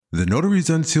The Notaries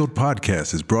Unsealed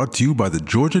podcast is brought to you by the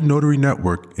Georgia Notary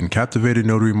Network and Captivated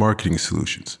Notary Marketing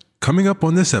Solutions. Coming up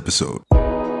on this episode.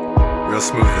 Real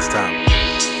smooth this time.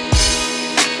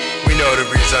 We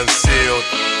Notaries Unsealed.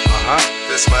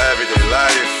 This my everyday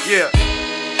life. Yeah.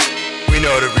 We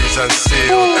Notaries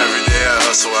Unsealed. Every day I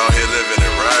hustle out here living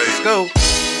it right. Let's go.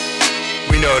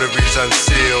 We Notaries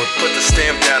Unsealed. Put the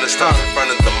stamp down and stop in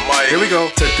front of the mic. Here we go.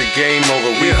 Took the game over.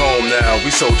 We home now.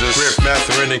 We soldiers. Griff,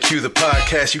 Matherin, and Q the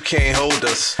podcast. You can't hold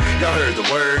us. Y'all heard the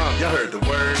word. Y'all heard the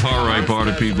word. All right,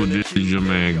 party people. This is your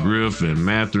man Griff and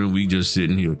Matherin. We just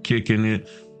sitting here kicking it.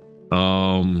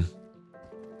 Welcome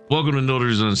to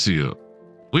Notaries Unsealed.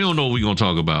 We don't know what we're gonna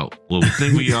talk about. Well, we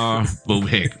think we are, but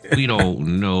heck, we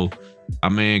don't know. Our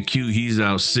man Q, he's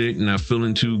out sick, not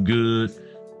feeling too good.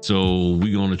 So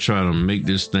we're going to try to make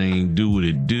this thing do what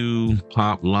it do,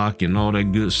 pop, lock, and all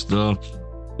that good stuff.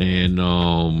 And,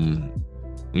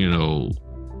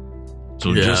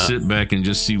 just sit back and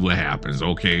just see what happens.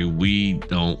 Okay, we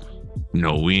don't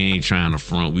know. We ain't trying to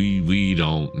front. We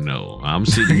don't know. I'm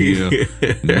sitting here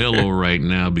mellow right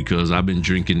now because I've been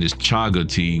drinking this chaga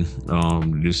tea. I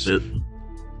don't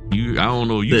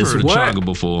know. You've heard of chaga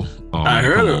before. Oh, I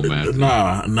heard of it.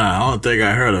 Nah, I don't think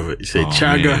I heard of it. You say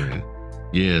chaga? Man.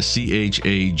 Yeah,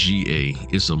 CHAGA.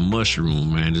 It's a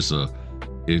mushroom, man.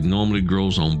 It normally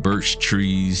grows on birch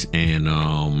trees and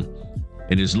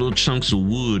it's little chunks of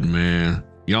wood, man.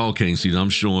 Y'all can't see that. I'm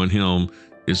showing him.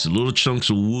 It's little chunks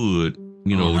of wood,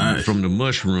 nice. From the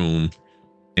mushroom,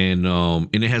 and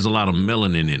it has a lot of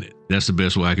melanin in it. That's the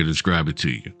best way I could describe it to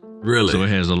you. Really? So it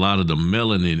has a lot of the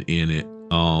melanin in it,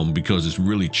 because it's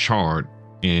really charred,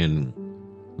 and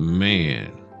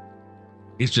man,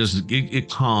 it's just it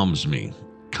calms me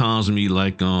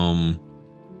like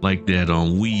that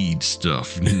weed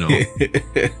stuff,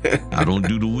 I don't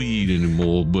do the weed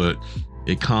anymore, but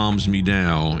it calms me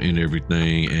down and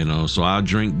everything, and so I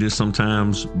drink this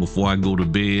sometimes before I go to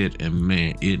bed, and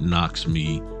man, it knocks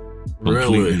me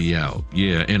completely out.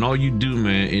 Yeah, and all you do,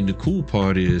 man, and the cool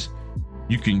part is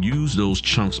you can use those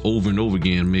chunks over and over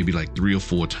again, maybe like 3 or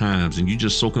 4 times, and you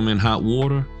just soak them in hot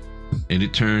water. And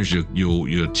it turns your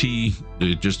tea,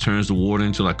 it just turns the water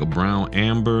into like a brown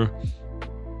amber,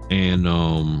 and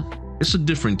it's a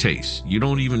different taste. You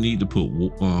don't even need to put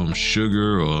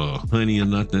sugar or honey or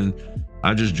nothing.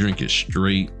 I just drink it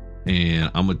straight,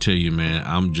 and I'm gonna tell you, man,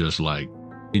 I'm just like,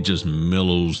 it just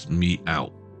mellows me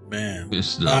out. Man,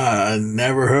 I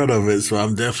never heard of it, so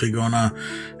I'm definitely gonna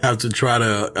have to try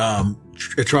to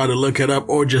look it up,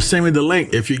 or just send me the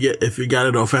link if you got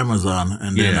it off Amazon,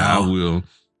 and then I will.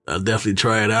 I'll definitely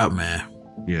try it out, man.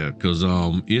 Yeah, because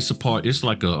it's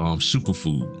like a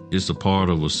superfood. It's a part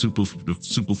of a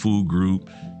superfood group.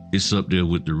 It's up there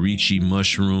with the Reishi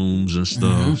mushrooms and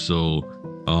stuff. Mm-hmm. So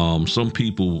some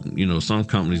people, some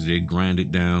companies, they grind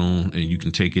it down and you can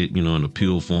take it, in a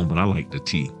pill form, but I like the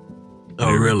tea.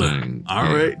 Oh, really? All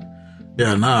right.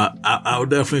 Yeah, I would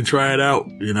definitely try it out,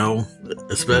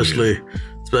 especially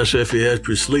if it helps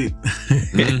you sleep.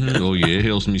 Mm-hmm. Oh yeah, it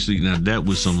helps me sleep. Now that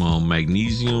with some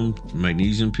magnesium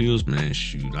pills, man,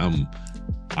 shoot,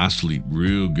 I sleep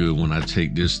real good when I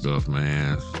take this stuff,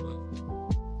 man.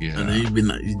 Yeah. And then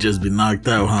you just be knocked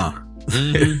out, huh?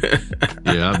 Mm-hmm.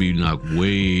 Yeah, I'll be knocked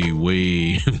way,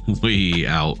 way, way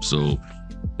out. So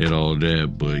and all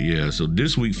that, but yeah. So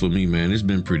this week for me, man, it's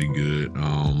been pretty good.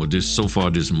 But so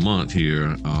far this month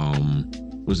here,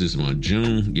 what's this month?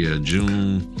 June? Yeah,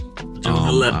 June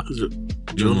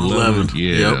 11th.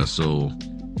 Yeah. Yep. So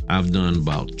I've done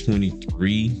about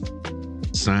 23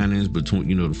 signings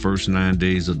between, the first 9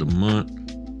 days of the month.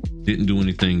 Didn't do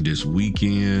anything this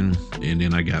weekend. And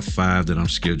then I got 5 that I'm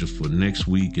scheduled for next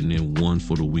week, and then 1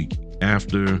 for the week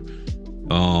after.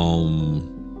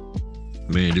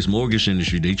 Man, this mortgage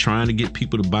industry, they trying to get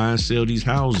people to buy and sell these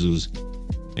houses,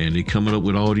 and they coming up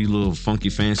with all these little funky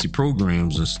fancy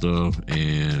programs and stuff,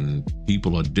 and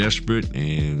people are desperate,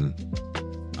 and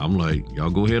I'm like, y'all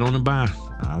go ahead on and buy.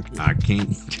 I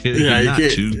can't tell you not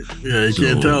to. Yeah, you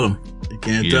can't tell them. You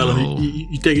can't tell them.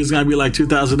 You think it's gonna be like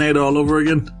 2008 all over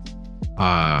again?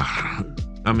 I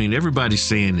mean, everybody's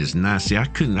saying it's not. See, I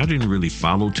didn't really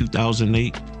follow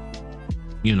 2008.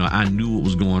 I knew what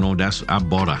was going on. I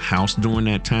bought a house during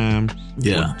that time.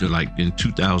 Yeah. Like in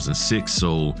 2006.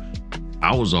 So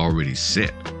I was already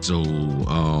set. So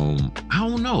I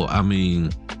don't know. I mean,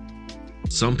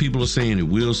 some people are saying it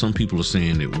will. Some people are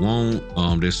saying it won't.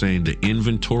 They're saying the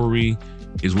inventory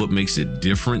is what makes it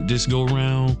different this go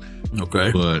around.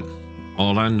 Okay. But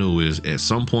all I know is at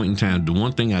some point in time, the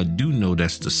one thing I do know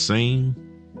that's the same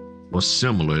or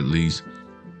similar at least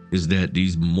is that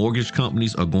these mortgage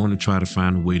companies are going to try to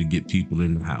find a way to get people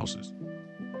in the houses.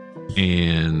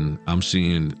 And I'm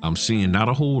seeing not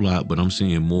a whole lot, but I'm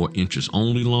seeing more interest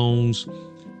only loans.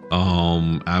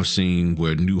 I've seen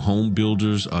where new home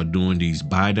builders are doing these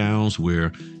buy downs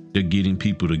where they're getting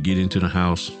people to get into the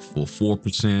house for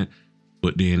 4%,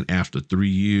 but then after 3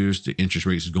 years, the interest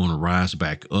rate is going to rise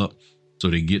back up. So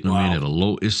they're getting them in at a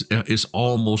low. It's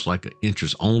almost like an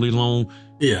interest only loan,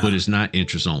 but it's not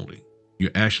interest only.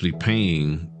 You're actually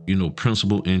paying,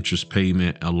 principal, interest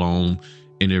payment, a loan,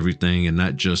 and everything, and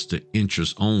not just the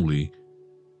interest only,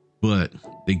 but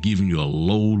they're giving you a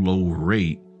low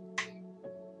rate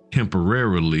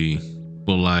temporarily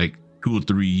for like 2 or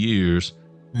 3 years,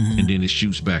 and then it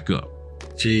shoots back up.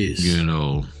 Jeez.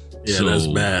 Yeah, so, that's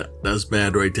bad. That's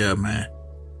bad right there, man.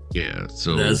 Yeah.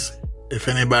 So if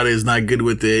anybody is not good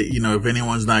with it, if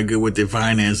anyone's not good with their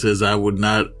finances, I would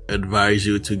not advise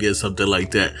you to get something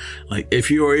like that. Like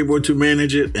if you are able to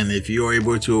manage it and if you are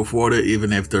able to afford it,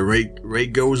 even if the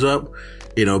rate goes up,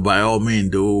 by all means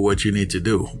do what you need to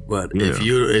do. But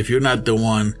if you're not the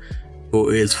one who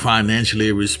is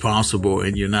financially responsible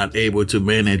and you're not able to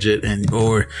manage it,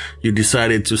 or you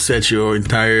decided to set your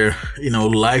entire,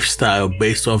 lifestyle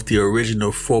based off the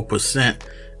original 4%,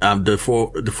 the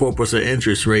 4%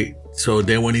 interest rate. So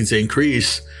then when it's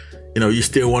increased, you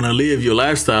still want to live your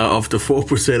lifestyle off the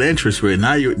 4% interest rate.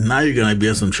 Now you're going to be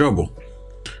in some trouble.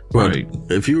 But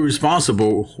if you're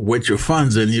responsible with your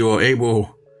funds and if you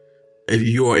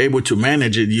are able to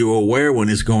manage it, you're aware when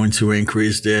it's going to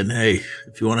increase, then hey,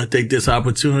 if you want to take this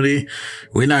opportunity,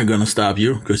 we're not going to stop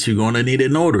you because you're going to need a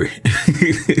notary.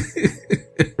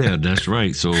 Yeah, that's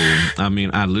right. So,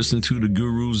 I listen to the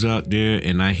gurus out there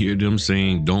and I hear them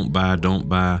saying, don't buy.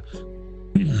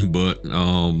 But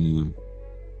I'm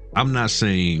not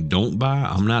saying don't buy.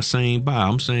 I'm not saying buy.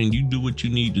 I'm saying you do what you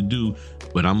need to do,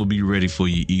 but I'm going to be ready for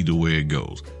you either way it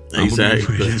goes. Exactly. I'm going to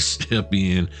be ready to step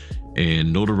in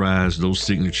and notarize those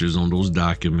signatures on those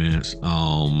documents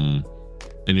and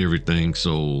everything.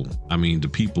 So, the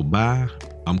people buy,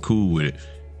 I'm cool with it.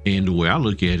 And the way I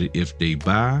look at it, if they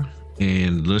buy,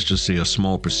 and let's just say a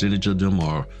small percentage of them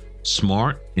are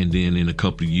smart, and then in a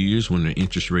couple of years when the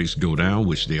interest rates go down,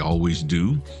 which they always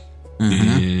do,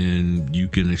 then you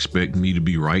can expect me to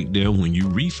be right there when you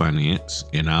refinance,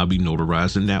 and I'll be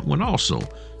notarizing that one also.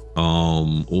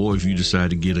 Or if you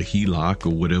decide to get a HELOC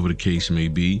or whatever the case may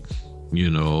be,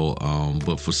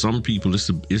 but for some people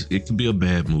it can be a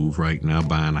bad move right now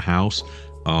buying a house.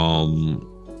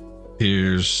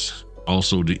 There's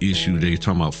also the issue they're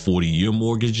talking about 40-year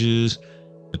mortgages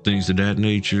and things of that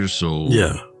nature. So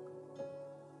yeah,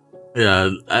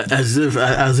 as if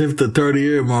the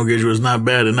 30-year mortgage was not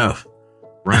bad enough.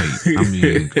 Right.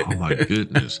 Oh my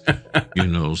goodness.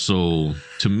 So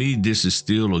to me, this is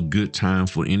still a good time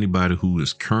for anybody who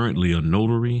is currently a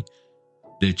notary,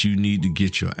 that you need to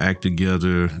get your act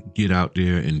together, get out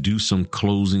there and do some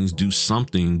closings, do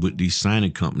something with these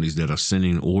signing companies that are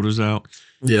sending orders out.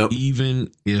 Yep.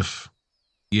 Even if,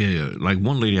 like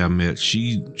one lady I met,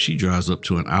 she drives up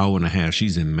to an hour and a half.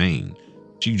 She's in Maine.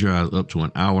 She drives up to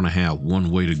an hour and a half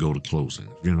one way to go to closing,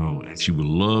 and she would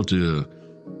love to,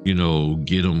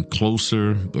 get them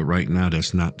closer. But right now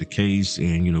that's not the case.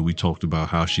 And, we talked about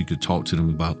how she could talk to them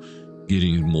about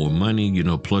getting more money,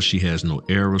 plus she has no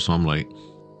error. So I'm like,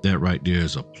 that right there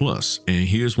is a plus. And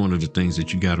here's one of the things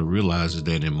that you got to realize is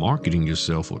that in marketing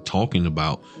yourself or talking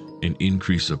about an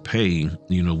increase of pay,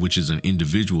 which is an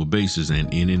individual basis, and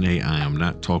NNA, I am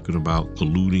not talking about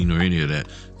colluding or any of that.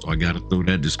 So I got to throw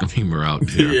that disclaimer out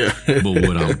there. But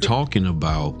what I'm talking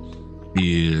about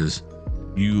is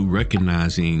you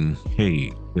recognizing,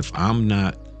 hey, if I'm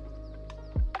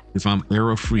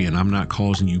error free and I'm not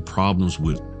causing you problems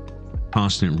with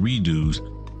constant redos,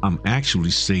 I'm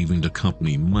actually saving the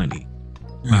company money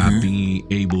by being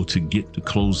able to get the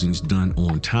closings done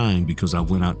on time because I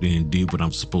went out there and did what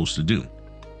I'm supposed to do.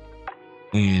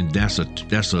 And that's a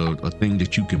thing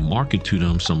that you can market to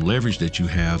them, some leverage that you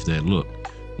have, that look,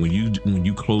 when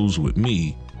you close with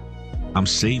me, I'm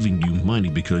saving you money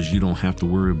because you don't have to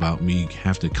worry about me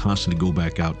have to constantly go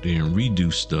back out there and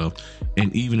redo stuff.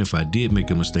 And even if I did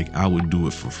make a mistake, I would do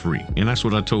it for free. And that's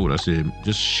what I told her. I said,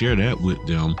 just share that with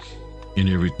them and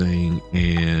everything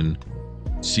and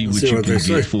see what you can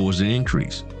get for as an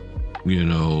increase.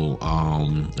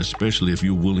 Especially if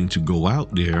you're willing to go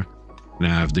out there.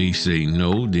 Now, if they say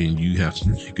no, then you have to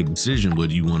make a decision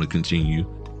whether you want to continue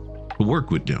to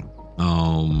work with them.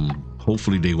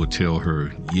 Hopefully they will tell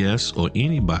her yes, or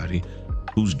anybody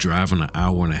who's driving an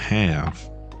hour and a half.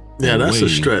 Yeah, that's a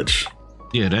stretch.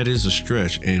 Yeah, that is a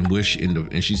stretch. And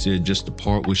and she said just the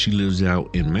part where she lives out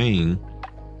in Maine,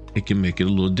 it can make it a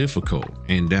little difficult.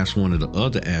 And that's one of the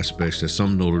other aspects that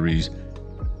some notaries,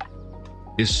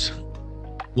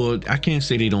 Well, I can't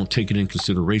say they don't take it in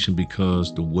consideration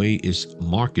because the way it's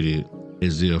marketed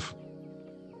as if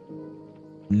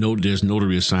there's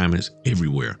notary assignments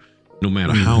everywhere. No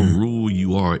matter how rural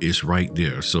you are, it's right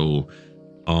there. So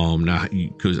now,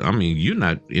 because I mean, you're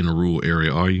not in a rural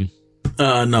area, are you?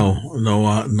 No,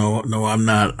 I'm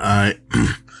not.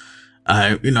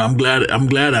 I'm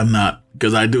glad I'm not,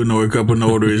 because I do know a couple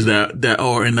notaries that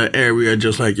are in the area,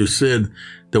 just like you said.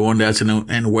 The one that's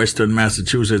in Western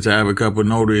Massachusetts, I have a couple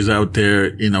notaries out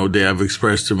there. They have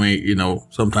expressed to me,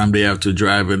 sometimes they have to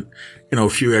drive a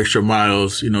few extra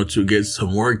miles, to get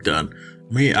some work done.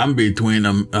 Me, I'm between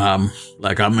them.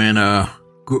 Like I'm in a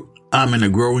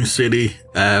growing city.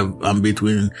 I'm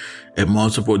between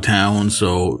multiple towns.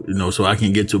 So, so I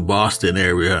can get to Boston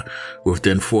area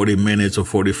within 40 minutes or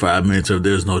 45 minutes if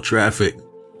there's no traffic.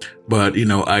 But,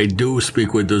 I do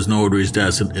speak with those notaries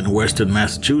that's in Western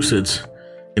Massachusetts,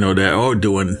 that are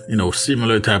doing,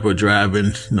 similar type of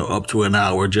driving, up to an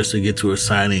hour just to get to a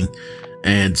signing.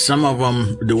 And some of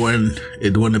them during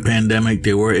the pandemic,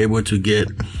 they were able to get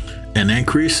an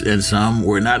increase, and some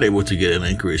were not able to get an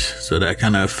increase. So that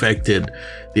kind of affected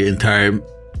the entire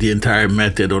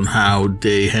method on how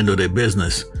they handle their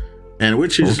business, and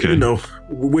which is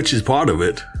which is part of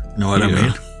it. You know what I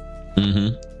mean?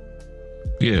 Mm-hmm.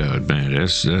 Yeah, man,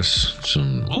 that's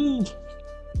some. Oh,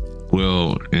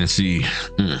 well, and see.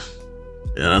 Yeah,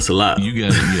 that's a lot.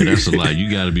 That's a lot.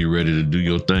 You gotta be ready to do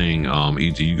your thing.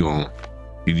 Either you gonna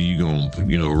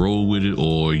roll with it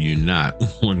or you're not.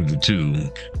 One of the two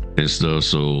and stuff.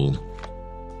 So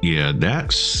yeah,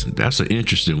 that's an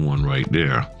interesting one right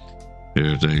there.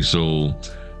 Everything. So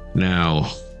now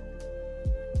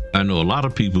I know a lot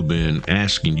of people been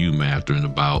asking you, Mathurin,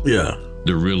 about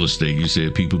the real estate. You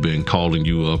said people been calling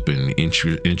you up and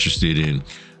interested in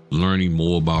learning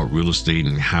more about real estate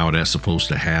and how that's supposed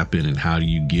to happen and how do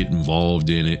you get involved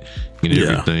in it and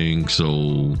everything.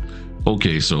 So,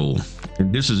 okay. So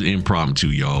this is impromptu,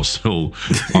 y'all. So,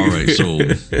 all right. So,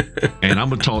 and I'm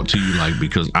gonna talk to you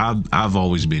because I've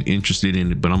always been interested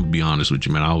in it, but I'm gonna be honest with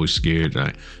you, man. I always scared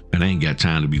that I ain't got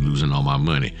time to be losing all my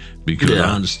money because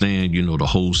I understand, the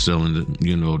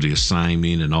wholesaling, the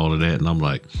assignment and all of that. And I'm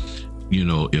like,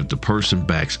 if the person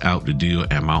backs out the deal,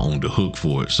 am I on the hook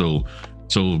for it? So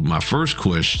my first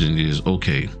question is,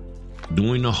 okay,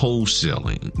 doing the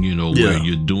wholesaling, where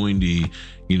you're doing the,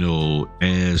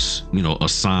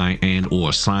 assign and or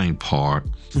assign part.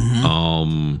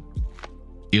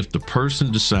 If the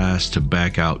person decides to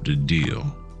back out the deal,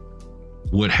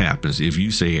 what happens? If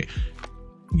you say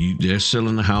they're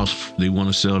selling the house, they want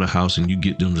to sell the house, and you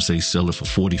get them to say sell it for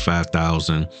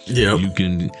 $45,000. You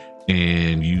can.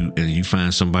 And you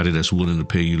find somebody that's willing to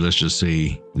pay you, let's just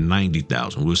say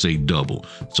 $90,000. We'll say double.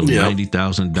 So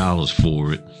 $90,000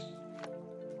 for it.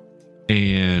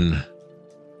 And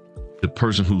the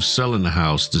person who's selling the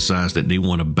house decides that they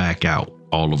want to back out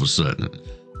all of a sudden.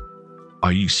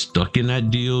 Are you stuck in that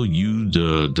deal? You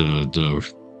the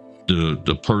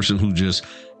person who just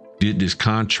did this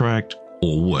contract,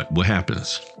 or what? What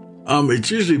happens?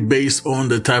 It's usually based on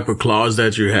the type of clause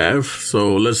that you have.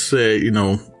 So let's say,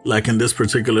 like in this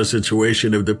particular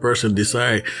situation, if the person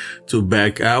decide to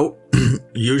back out,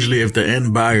 usually if the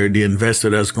end buyer, the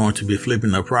investor that's going to be flipping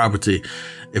the property,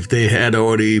 if they had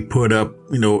already put up,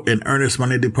 an earnest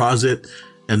money deposit,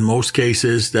 in most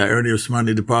cases, that earnest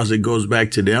money deposit goes back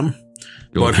to them.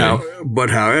 Okay. But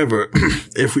however,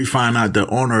 if we find out the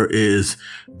owner is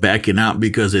backing out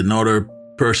because another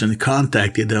person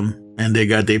contacted them and they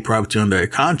got their property under a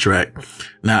contract,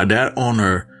 now that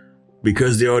owner,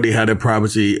 because they already had a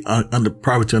property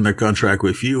under contract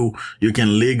with you, you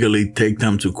can legally take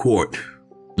them to court.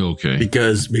 Okay.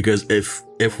 Because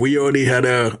if we already had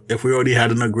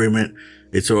an agreement,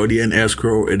 it's already in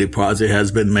escrow, a deposit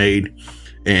has been made,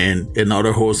 and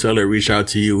another wholesaler reach out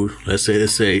to you, let's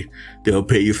say they'll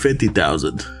pay you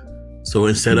 $50,000. So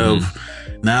instead of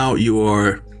now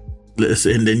and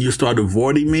then you start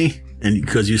avoiding me, and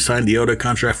because you signed the other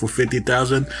contract for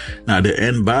 $50,000, now the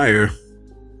end buyer,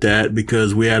 that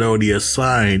because we had already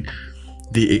assigned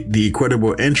the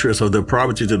equitable interest of the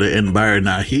property to the end buyer,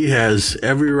 now he has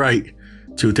every right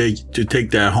to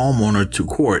take that homeowner to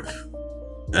court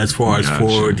as far as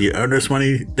for the earnest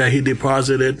money that he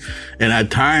deposited. And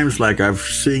at times, like I've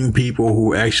seen people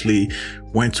who actually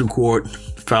went to court,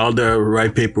 filed the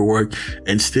right paperwork,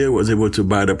 and still was able to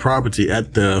buy the property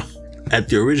at the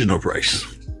original price.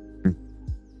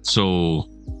 So,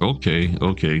 okay.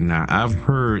 Now I've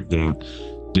heard that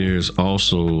there's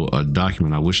also a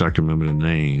document, I wish I could remember the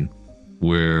name,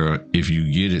 where if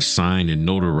you get it signed and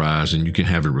notarized and you can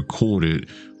have it recorded,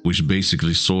 which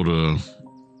basically sort of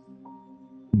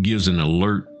gives an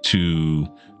alert to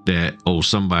that, oh,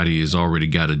 somebody has already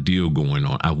got a deal going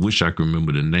on. I wish I could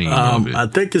remember the name of it. I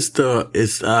think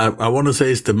I want to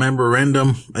say it's the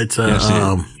memorandum. It's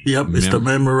it's the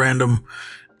memorandum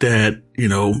that,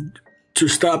 to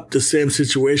stop the same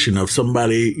situation of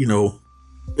somebody,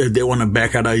 if they want to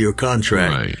back out of your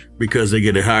contract because they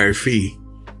get a higher fee.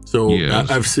 So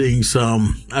I've seen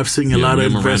a lot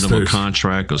of investors. Of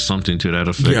contract or something to that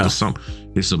effect. Yeah. Or something.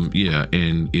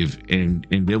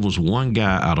 And there was one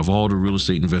guy out of all the real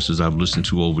estate investors I've listened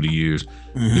to over the years,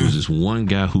 there was this one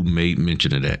guy who made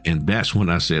mention of that. And that's when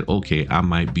I said, okay, I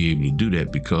might be able to do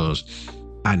that, because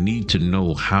I need to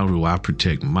know, how do I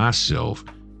protect myself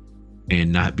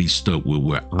and not be stuck with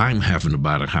where I'm having to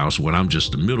buy the house when I'm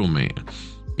just the middleman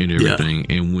and everything.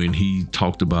 Yeah. And when he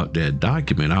talked about that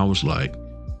document, I was like,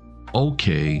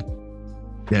 okay,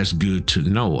 that's good to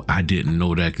know. I didn't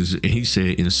know that. And he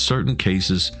said in certain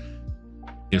cases,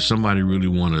 if somebody really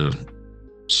want to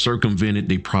circumvent it,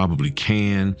 they probably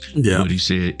can. Yeah. But he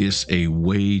said it's a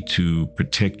way to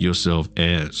protect yourself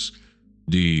as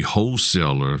the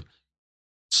wholesaler,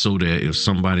 so that if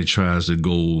somebody tries to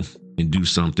go and do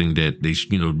something that they,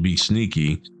 be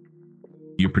sneaky,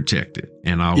 you're protected.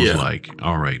 And I was like,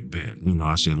 all right, man.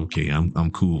 I said, okay,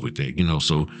 I'm cool with that,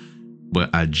 so. But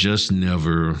I just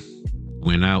never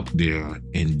went out there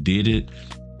and did it.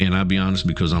 And I'll be honest,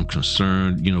 because I'm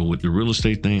concerned, with the real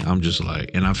estate thing, I'm just like,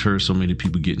 and I've heard so many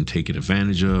people getting taken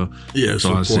advantage of. Yes,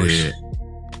 so I said,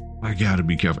 I got to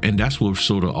be careful. And that's what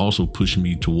sort of also pushed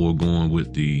me toward going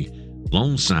with the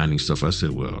loan signing stuff. I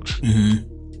said, well,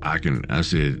 I don't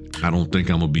think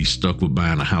I'm going to be stuck with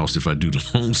buying a house if I do the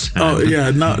loan signing. Oh yeah,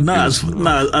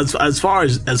 as far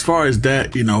as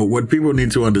that, what people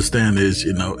need to understand is,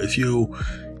 if you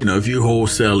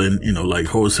wholesaling, like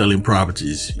wholesaling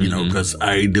properties, because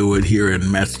I do it here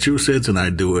in Massachusetts and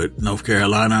I do it North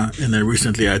Carolina, and then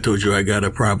recently I told you I got a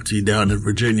property down in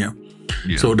Virginia.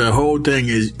 Yeah. So the whole thing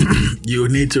is, you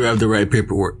need to have the right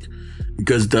paperwork,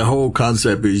 because the whole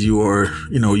concept is you are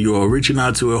reaching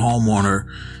out to a homeowner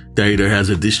that either has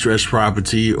a distressed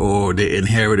property or they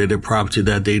inherited a property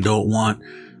that they don't want.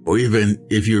 Or even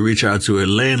if you reach out to a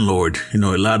landlord, a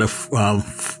lot of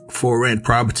for rent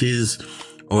properties,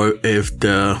 or if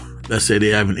let's say they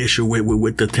have an issue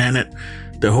with the tenant,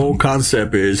 the whole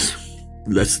concept is,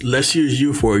 let's use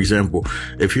you for example.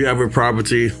 If you have a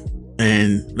property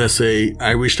and let's say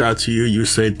I reached out to you, you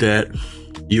said that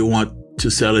you want to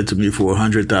sell it to me for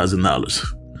 $100,000.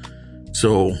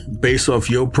 So based off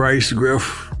your price,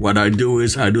 Griff, what I do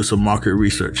is I do some market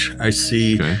research. I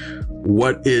see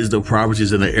what is the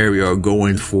properties in the area are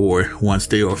going for once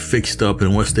they are fixed up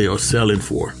and what they are selling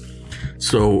for.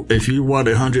 So if you want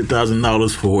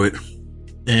 $100,000 for it,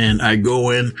 and I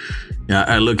go in,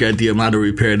 I look at the amount of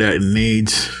repair that it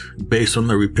needs based on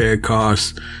the repair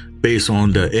costs, based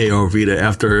on the ARV, the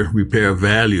after repair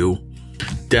value.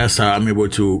 That's how I'm able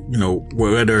to,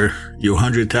 whether your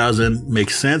 100,000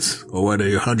 makes sense or whether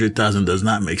your 100,000 does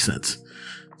not make sense.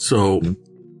 So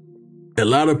a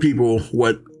lot of people,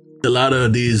 a lot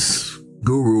of these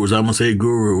gurus, I'm going to say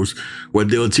gurus, what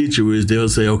they'll teach you is they'll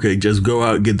say, okay, just go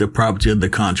out and get the property under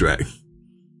contract.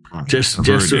 Just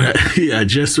to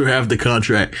have the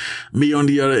contract. Me on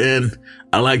the other end,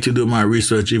 I like to do my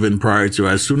research even prior to.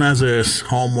 As soon as a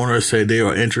homeowner say they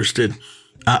are interested,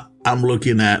 I'm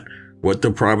looking at what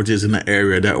the properties in the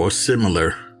area that are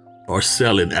similar are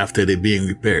selling after they're being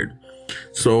repaired.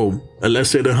 So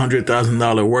let's say the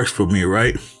 $100,000 works for me,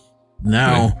 right?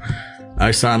 Now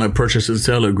I sign a purchase and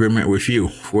sale agreement with you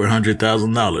for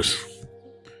 $100,000.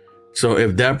 So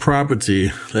if that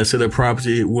property, let's say the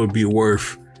property will be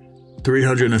worth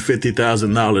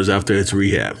 $350,000 after its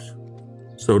rehab.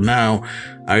 So now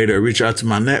I either reach out to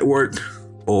my network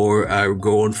or I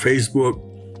go on Facebook.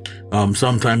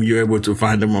 Sometimes you're able to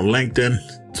find them on LinkedIn.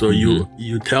 So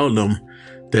you tell them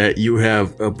that you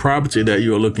have a property that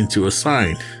you're looking to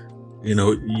assign.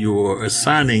 You're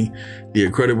assigning the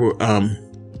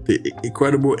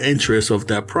equitable interest of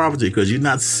that property because you're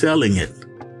not selling it.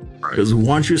 Because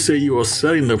once you say you are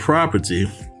selling the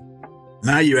property,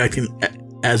 now you're acting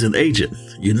as an agent.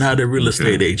 You're not a real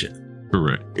estate agent.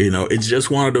 Correct. It's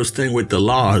just one of those things with the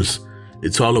laws.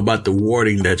 It's all about the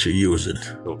wording that you're using.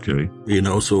 Okay.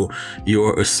 So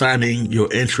you're assigning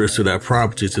your interest to that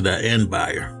property to that end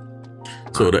buyer.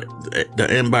 So the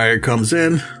end buyer comes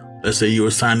in. Let's say you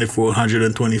assign it for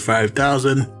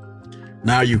 $125,000.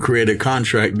 Now you create a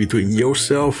contract between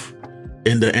yourself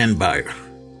and the end buyer.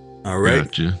 All right.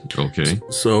 Gotcha. Okay.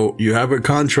 So you have a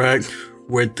contract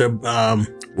with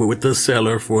the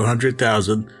seller for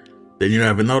 $100,000. Then you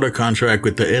have another contract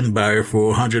with the end buyer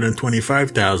for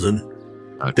 $125,000.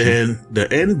 Then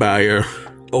the end buyer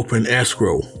open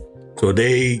escrow. So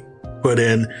they put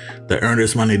in the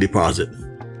earnest money deposit.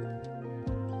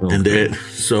 Okay. And then,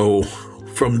 so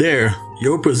from there,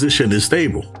 your position is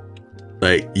stable.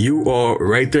 Like you are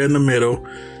right there in the middle.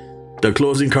 The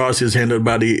closing cost is handled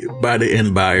by the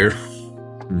end buyer.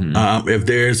 Mhm. If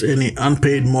there's any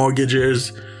unpaid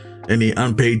mortgages, any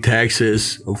unpaid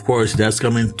taxes, of course, that's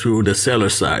coming through the seller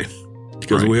side.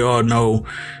 Because Right. we all know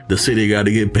the city got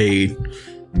to get paid.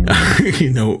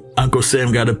 Uncle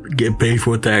Sam got to get paid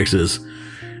for taxes.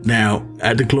 Now,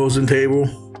 at the closing table,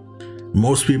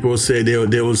 most people say they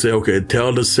will say, okay,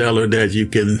 tell the seller that you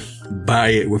can buy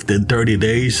it within 30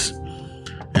 days.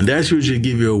 And that's usually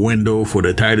give you a window for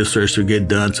the title search to get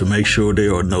done to make sure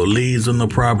there are no liens on the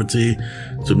property,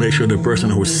 to make sure the person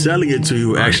who's selling it to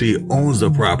you actually owns the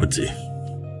property.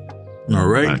 All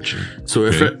right. Gotcha. So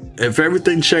Okay. if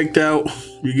everything checked out,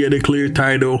 you get a clear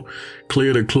title,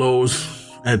 clear to close.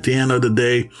 At the end of the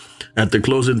day, at the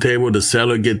closing table, the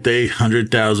seller get their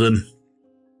 100,000.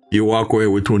 You walk away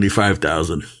with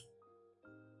 25,000.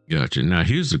 Gotcha. Now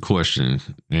here's the question,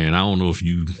 and I don't know if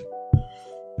you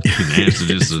can answer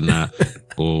this or not,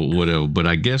 or whatever. But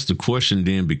I guess the question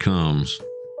then becomes: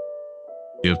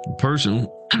 if the person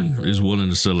is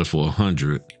willing to sell it for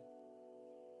 100,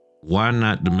 why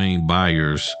not the main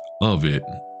buyers of it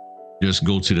just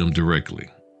go to them directly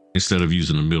instead of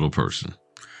using a middle person?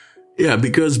 Yeah,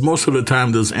 because most of the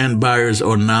time those end buyers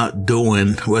are not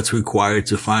doing what's required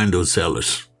to find those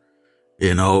sellers.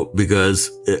 Because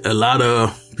a lot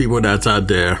of people that's out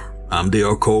there, they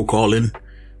are cold calling,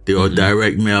 they are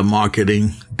direct mail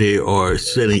marketing, they are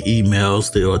sending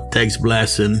emails, they are text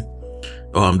blasting,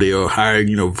 they are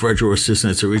hiring, virtual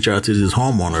assistants to reach out to these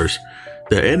homeowners.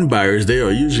 The end buyers, they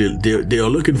are usually, they are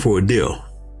looking for a deal.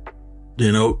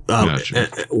 Gotcha.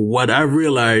 What I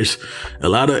realized, a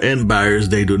lot of end buyers,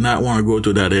 they do not want to go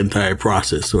through that entire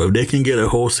process. So if they can get a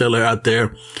wholesaler out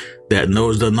there that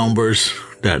knows the numbers,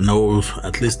 that knows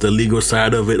at least the legal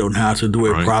side of it on how to do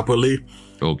it Right. properly,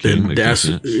 Okay, then makes that's,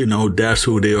 sense. that's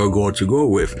who they are going to go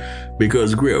with.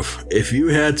 Because Griff, if you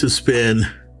had to spend,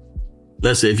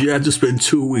 let's say if you had to spend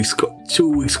 2 weeks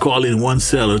calling one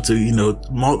seller to,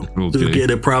 to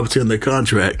get a property under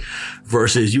contract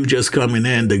versus you just coming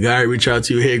in, the guy reach out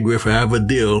to you, hey Griff, I have a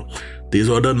deal.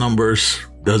 These are the numbers.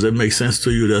 Does it make sense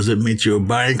to you? Does it meet your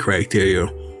buying criteria?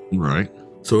 Right.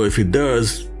 So if it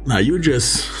does, now you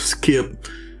just skip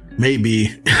maybe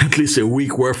at least a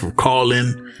week worth of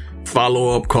calling,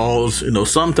 follow-up calls.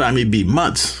 Sometimes it'd be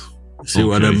months. See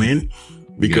what I Okay. mean?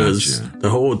 Because Gotcha. the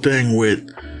whole thing with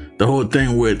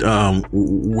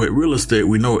real estate,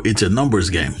 we know it's a numbers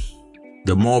game.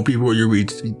 The more people you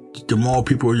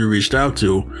reached out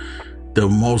to, the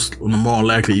more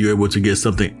likely you're able to get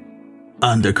something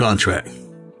under contract.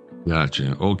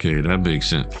 Gotcha. Okay, that makes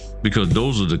sense. Because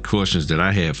those are the questions that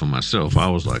I had for myself. I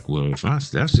was like, well, if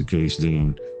that's the case,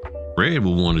 then Fred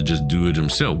would want to just do it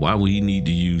himself. Why would he need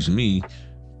to use me?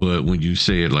 But when you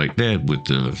say it like that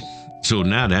so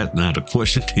now the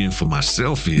question then for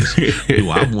myself is, do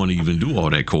I want to even do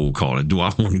all that cold calling? Do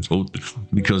I want to go?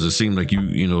 Because it seems like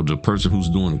the person who's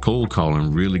doing the cold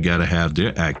calling really got to have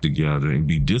their act together and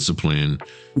be disciplined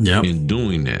Yep. in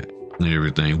doing that and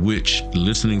everything, which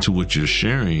listening to what you're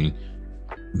sharing,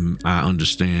 I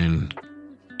understand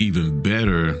even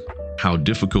better how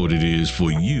difficult it is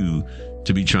for you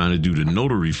to be trying to do the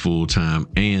notary full time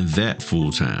and that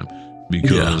full time.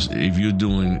 Because if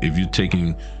you're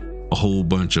taking a whole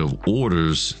bunch of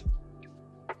orders,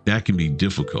 that can be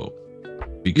difficult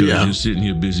because you're sitting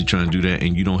here busy trying to do that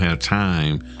and you don't have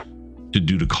time to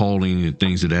do the calling and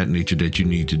things of that nature that you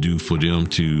need to do for them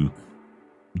to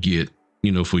get,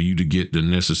 for you to get the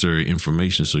necessary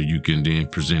information so you can then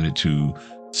present it to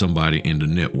somebody in the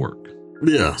network.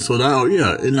 Yeah. So now,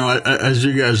 as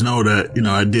you guys know that,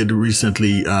 I did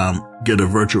recently get a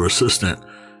virtual assistant.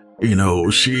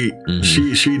 She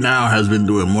now has been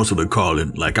doing most of the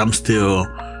calling. Like I'm still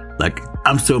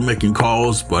making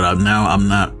calls, but I'm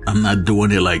not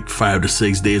doing it like 5 to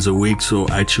 6 days a week. So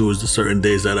I choose the certain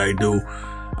days that I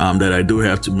do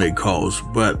have to make calls.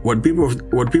 But what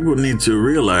people need to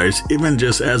realize, even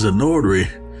just as a notary,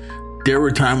 there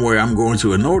were times where I'm going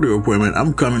to a notary appointment,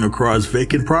 I'm coming across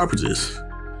vacant properties.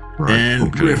 Right.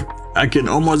 And Okay. I can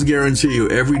almost guarantee you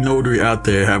every notary out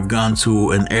there have gone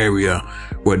to an area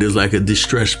where there's like a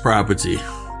distressed property,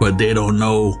 but they don't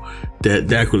know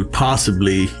that could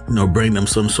possibly, bring them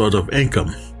some sort of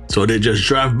income. So they just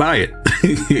drive by it,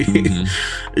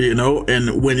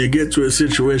 and when you get to a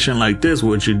situation like this,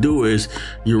 what you do is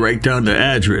you write down the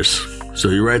address. So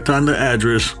you write down the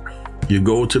address, you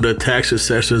go to the tax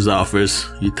assessor's office,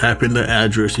 you type in the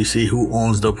address, you see who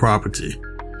owns the property.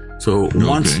 So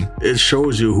once it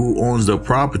shows you who owns the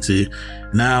property,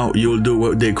 now you'll do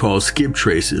what they call skip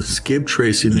tracing. Skip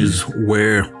tracing is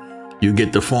where you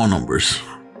get the phone numbers.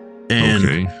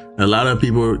 And a lot of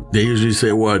people, they usually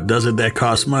say, well, doesn't that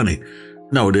cost money?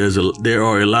 No, there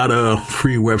are a lot of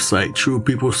free websites. True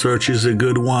People Search is a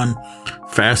good one.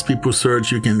 Fast People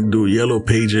Search, you can do Yellow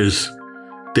Pages.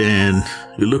 Then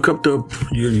you look up the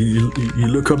you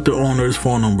look up the owner's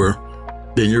phone number,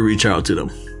 then you reach out to them.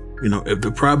 You know, if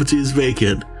the property is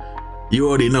vacant, you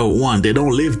already know, 1, they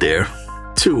don't live there.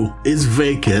 2, it's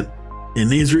vacant, it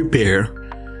needs repair.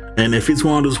 And if it's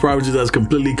one of those properties that's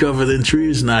completely covered in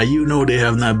trees, now you know they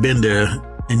have not been there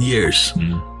in years.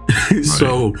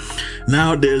 So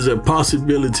now there's a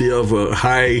possibility of a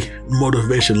high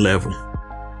motivation level.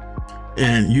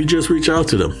 And you just reach out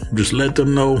to them. Just let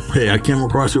them know, hey, I came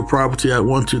across your property at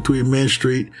 123 Main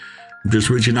Street. I'm just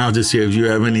reaching out to see if you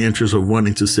have any interest of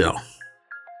wanting to sell.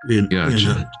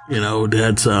 Gotcha. You know,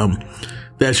 that's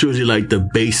usually like the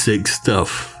basic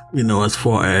stuff, you know, as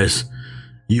far as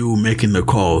you making the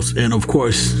calls. And of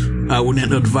course, I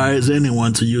wouldn't advise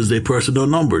anyone to use their personal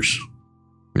numbers.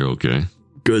 Okay.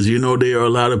 Because, you know, there are a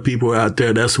lot of people out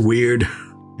there that's weird.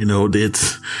 You know, they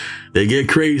get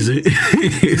crazy.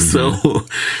 So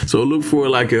look for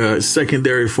like a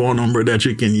secondary phone number that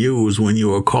you can use when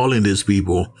you are calling these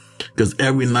people. Because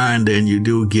every now and then you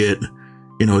do get,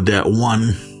 you know, that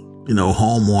one, you know,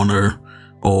 homeowner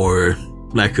or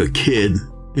like a kid,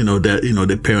 you know, that, you know,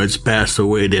 their parents passed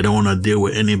away. They don't want to deal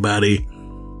with anybody,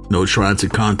 you know, trying to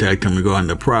contact them regarding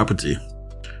the property.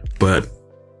 But,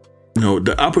 you know,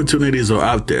 the opportunities are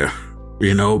out there,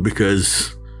 you know,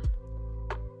 because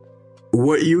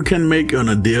what you can make on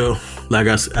a deal, like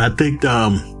I think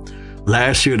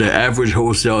last year the average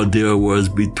wholesale deal was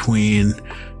between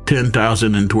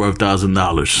 $10,000 and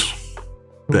 $12,000.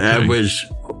 The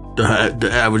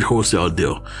average wholesale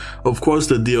deal. Of course,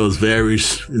 the deals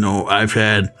varies. You know, I've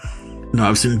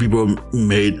seen people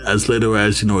made as little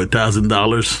as, you know,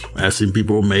 $1,000. I've seen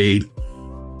people made.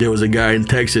 There was a guy in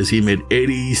Texas. He made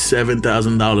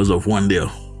 $87,000 of one deal.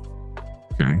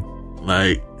 Okay.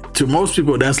 Like, to most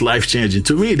people, that's life changing.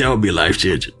 To me, that would be life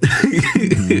changing.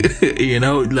 You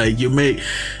know, like you make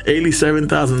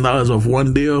 $87,000 of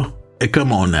one deal. Hey,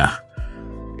 come on now.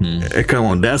 Hey, come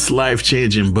on, that's life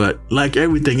changing. But like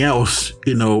everything else,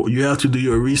 you know, you have to do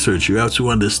your research. You have to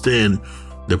understand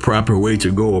the proper way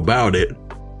to go about it,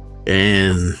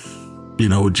 and you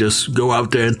know, just go out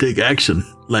there and take action.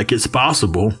 Like it's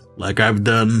possible. Like I've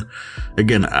done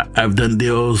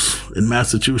deals in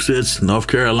Massachusetts, North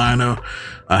Carolina.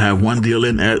 I have one deal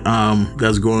in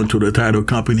that's going to the title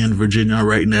company in Virginia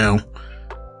right now.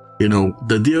 You know,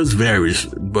 the deals varies,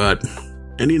 but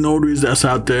any notaries that's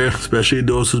out there, especially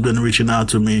those who's been reaching out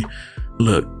to me,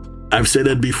 look, I've said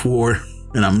it before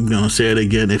and I'm going to say it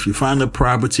again. If you find a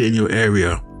property in your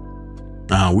area,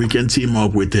 we can team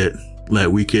up with it. I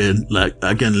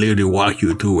can literally walk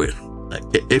you through it. Like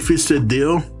if it's a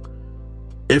deal,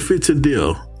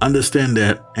 understand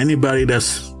that anybody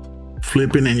that's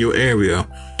flipping in your area,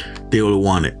 they will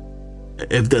want it.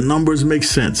 If the numbers make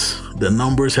sense, the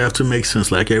numbers have to make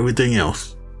sense like everything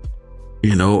else.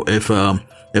 You know, if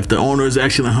the owner is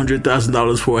asking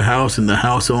 $100,000 for a house and the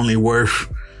house only worth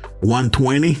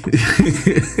 $120,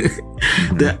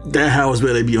 that house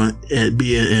better be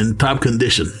in top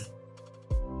condition.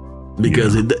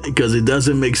 Because it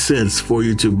doesn't make sense for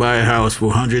you to buy a house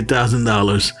for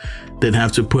 $100,000, then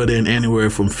have to put in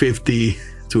anywhere from $50,000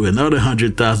 to another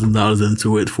 $100,000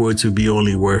 into it for it to be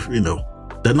only worth, you know,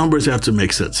 the numbers have to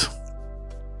make sense.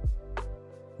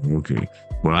 Okay.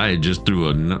 Well, I just threw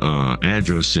an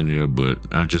address in there, but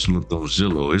I just looked on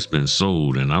Zillow. It's been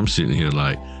sold, and I'm sitting here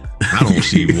like, I don't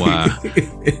see why.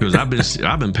 Because I've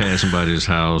been passing by this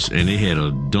house, and they had a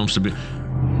dumpster bin.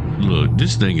 Look,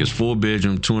 this thing is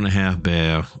 4-bedroom, 2.5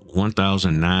 bath,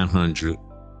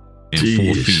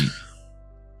 1,904 feet,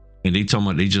 and they talking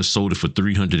about they just sold it for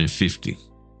 $350,000.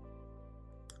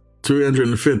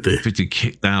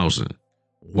 50,000.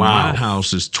 Wow. My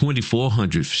house is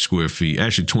 2,400 square feet,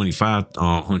 actually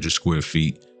 2,500 square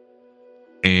feet,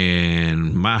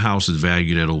 and my house is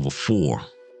valued at over 4,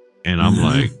 and I'm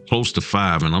like close to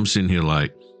 5, and I'm sitting here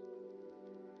like,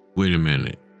 wait a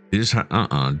minute. This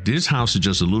house is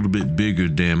just a little bit bigger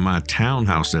than my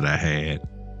townhouse that I had.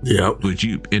 Yeah. But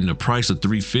the price of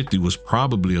 $350,000 was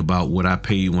probably about what I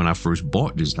paid when I first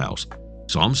bought this house.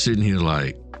 So I'm sitting here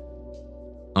like,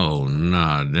 oh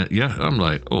nah, I'm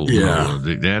like, oh yeah, no,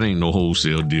 that ain't no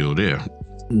wholesale deal there.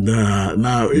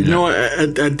 Nah. You know,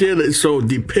 I did it. So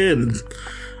depends,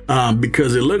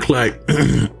 because it looked like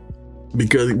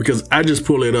because I just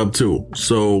pulled it up too.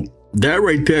 So that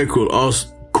right there could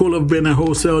could have been a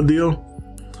wholesale deal,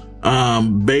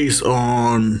 based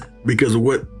on, because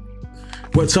what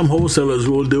some wholesalers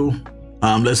will do.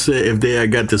 Let's say if they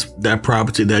had got that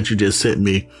property that you just sent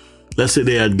me, let's say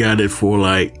they had got it for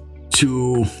like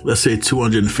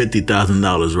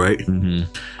 $250,000, right? Mm-hmm.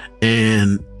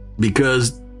 And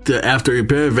because the after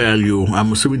repair value,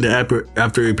 I'm assuming the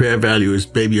after repair value is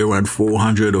maybe around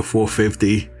 400 or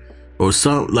 450 or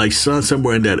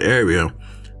somewhere in that area.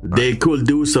 They could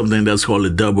do something that's called a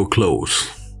double close.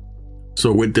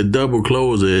 So with the double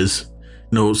close is,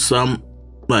 there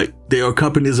are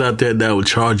companies out there that will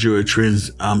charge you a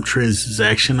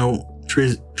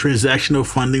transactional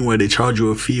funding, where they charge you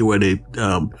a fee, where they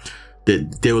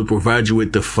will provide you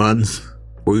with the funds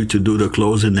for you to do the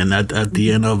closing, and at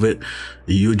the end of it,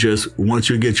 once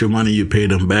you get your money, you pay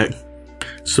them back.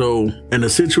 So in a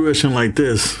situation like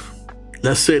this,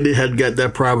 let's say they had got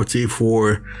that property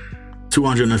for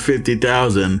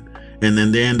 $250,000, and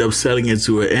then they end up selling it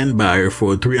to an end buyer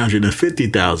for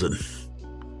 $350,000.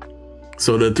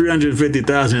 So the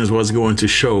 $350,000 is what's going to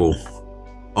show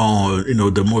on,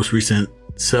 the most recent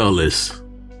sale list.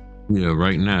 Yeah,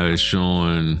 right now it's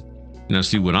showing. Now,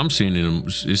 see what I'm seeing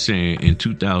it's saying in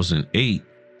 2008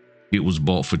 it was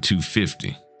bought for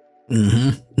 $250.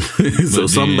 Mm-hmm. So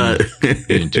somebody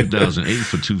in 2008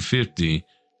 for $250,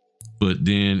 but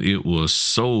then it was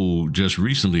sold just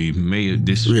recently,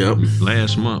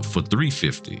 last month, for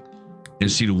 $350.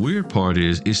 And see, the weird part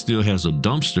is it still has a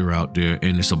dumpster out there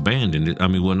and it's abandoned. I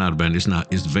mean, well, not abandoned.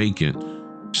 It's vacant.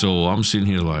 So I'm sitting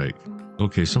here like,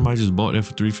 okay, somebody just bought that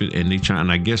for $350,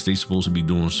 and I guess they're supposed to be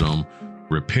doing some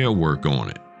repair work on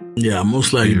it. Yeah,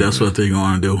 most likely that's what they're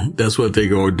going to do. That's what they're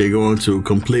going to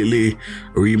completely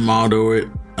remodel it.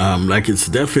 Like, it's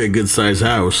definitely a good sized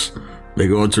house. They're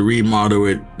going to remodel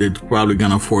it. They're probably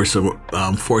going to force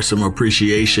some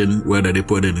appreciation, whether they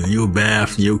put in a new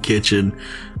bath, new kitchen,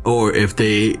 or if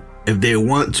they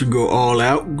want to go all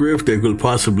out, Griff, they could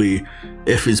possibly,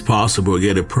 if it's possible,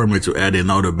 get a permit to add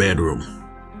another bedroom.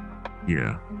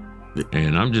 Yeah.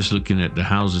 And I'm just looking at the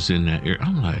houses in that area.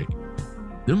 I'm like,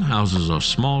 them houses are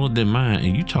smaller than mine,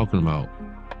 and you talking about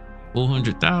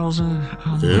 400,000?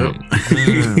 Yep.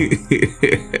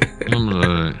 I'm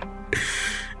like,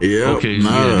 yeah. Okay,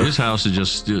 yeah, this house is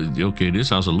just still okay.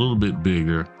 This house a little bit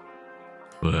bigger,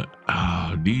 but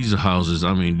these houses.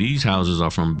 I mean, these houses are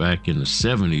from back in the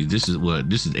 70s. This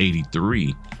is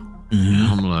 83.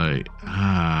 Mm-hmm. I'm like,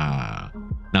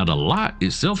 Now the lot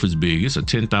itself is big. It's a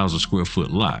 10,000 square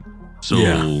foot lot. So,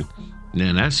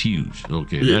 man, that's huge.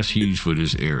 Okay, that's huge for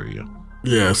this area.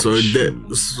 Yeah, so it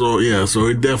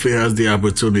definitely has the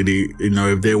opportunity.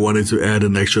 If they wanted to add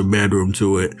an extra bedroom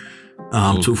to it,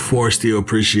 to force the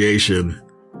appreciation,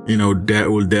 that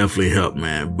will definitely help,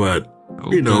 man. But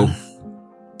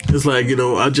it's like,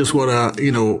 I just want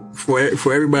to,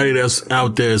 for everybody that's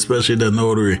out there, especially the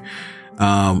notary.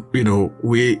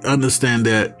 We understand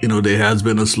that, there has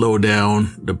been a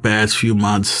slowdown the past few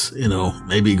months,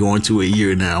 maybe going to a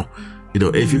year now.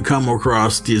 If you come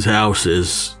across these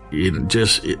houses,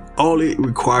 all it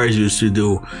requires you to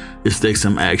do is take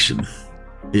some action,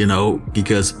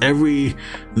 because every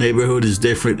neighborhood is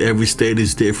different. Every state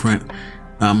is different.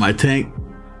 I think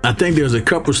there's a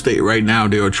couple states right now,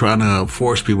 they are trying to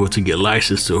force people to get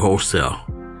licensed to wholesale.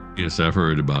 Yes, I've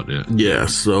heard about that. Yeah.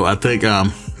 So I think,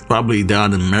 probably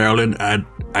down in Maryland. I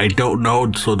don't know,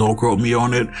 so don't quote me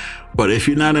on it. But if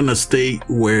you're not in a state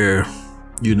where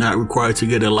you're not required to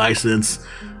get a license,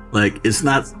 like, it's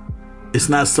not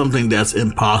something that's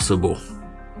impossible.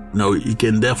 It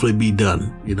can definitely be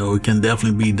done. It can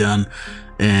definitely be done.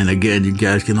 And again, you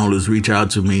guys can always reach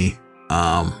out to me,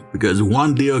 because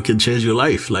one deal can change your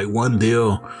life. Like, one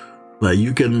deal, like,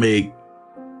 you can make,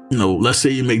 let's say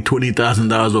you make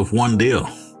 $20,000 off one deal.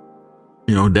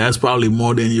 That's probably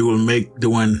more than you will make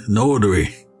doing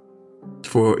notary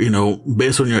for,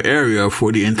 based on your area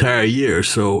for the entire year.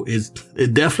 So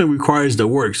it definitely requires the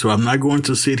work. So I'm not going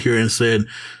to sit here and say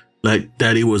like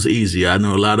that it was easy. I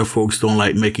know a lot of folks don't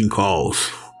like making calls.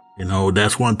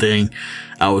 That's one thing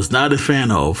I was not a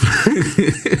fan of,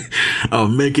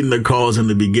 of making the calls in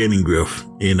the beginning, Griff,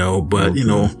 but,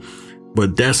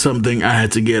 but that's something I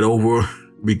had to get over.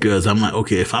 Because I'm like,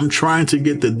 okay, if I'm trying to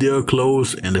get the deal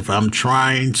closed, and if I'm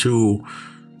trying to,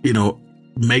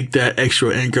 make that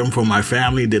extra income for my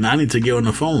family, then I need to get on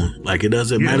the phone. Like, it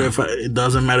doesn't matter if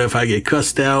I get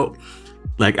cussed out.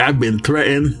 Like, I've been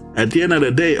threatened. At the end of the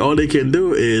day, all they can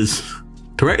do is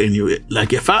threaten you.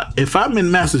 Like, if I'm in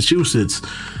Massachusetts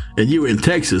and you in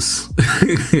Texas,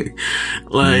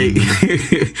 like,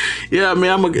 yeah,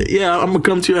 man, I'm gonna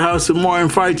come to your house tomorrow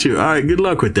and fight you. All right, good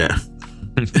luck with that.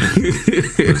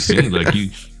 It seems like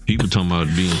people talking about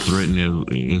being threatened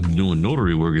and doing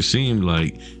notary work. It seemed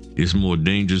like it's more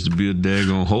dangerous to be a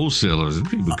daggone wholesaler.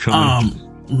 People coming.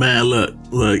 Man, look,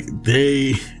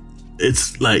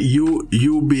 it's like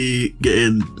you be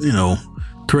getting,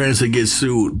 threats to get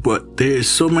sued, but there's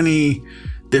so many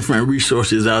different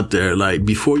resources out there. Like,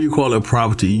 before you call a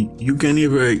property, you can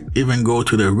even go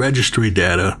to the registry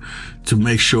data to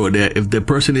make sure that if the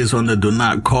person is on the do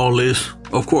not call list,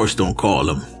 of course, don't call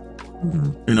them.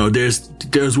 Mm-hmm.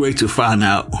 There's way to find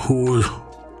out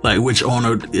which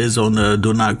owner is on the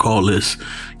do not call list.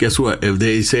 Guess what? If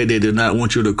they say they do not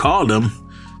want you to call them,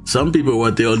 some people,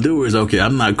 what they'll do is, okay,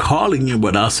 I'm not calling you,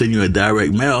 but I'll send you a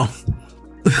direct mail.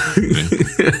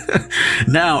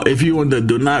 Now, if you on the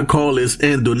do not call list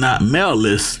and do not mail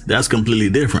list, that's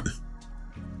completely different.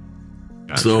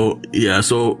 Gotcha.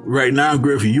 So right now,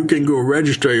 Griffin, you can go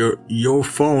register your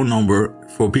phone number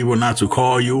for people not to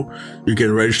call you. You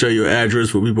can register your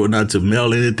address for people not to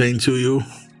mail anything to you.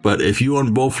 But if you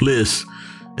on both lists,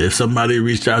 if somebody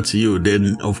reached out to you,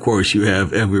 then of course you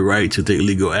have every right to take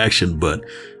legal action. But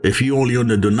if you only on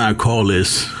the do not call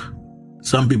list,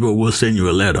 some people will send you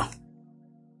a letter.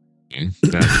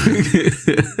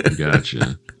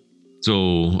 Gotcha.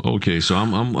 So, okay. So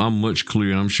I'm much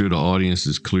clearer. I'm sure the audience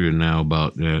is clear now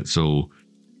about that. So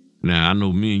now I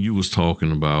know me and you was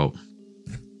talking about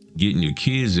getting your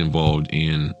kids involved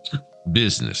in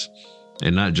business,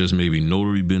 and not just maybe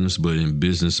notary business, but in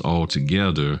business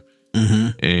altogether.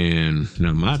 Mm-hmm. And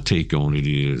now my take on it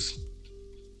is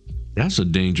that's a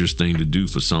dangerous thing to do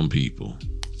for some people.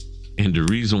 And the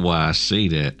reason why I say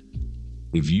that,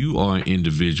 if you are an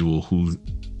individual who's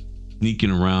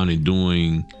sneaking around and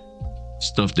doing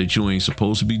stuff that you ain't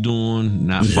supposed to be doing,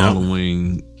 not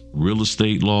following real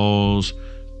estate laws,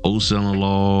 wholesaling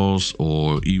laws,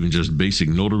 or even just basic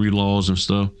notary laws and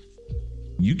stuff,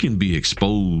 you can be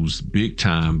exposed big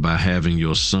time by having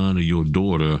your son or your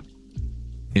daughter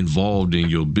involved in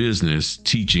your business,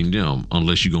 teaching them,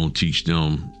 unless you're going to teach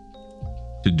them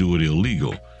to do it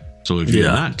illegal. So if you're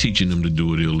not teaching them to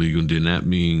do it illegal, then that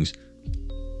means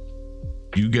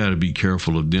you got to be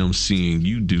careful of them seeing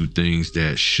you do things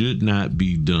that should not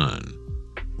be done.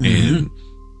 Mm-hmm. And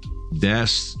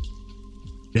that's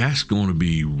going to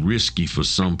be risky for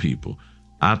some people.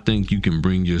 I think you can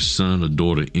bring your son or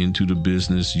daughter into the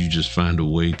business. You just find a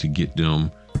way to get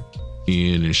them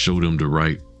in and show them the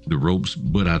ropes.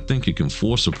 But I think it can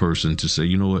force a person to say,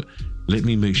 you know what, let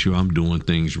me make sure I'm doing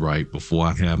things right before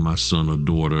I have my son or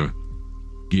daughter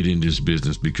get in this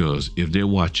business. Because if they're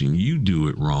watching you do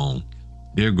it wrong,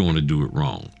 they're going to do it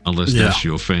wrong, unless that's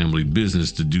your family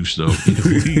business to do stuff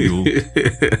illegal.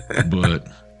 But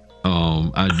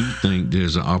I do think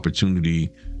there's an opportunity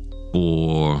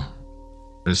for,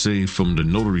 let's say from the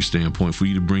notary standpoint, for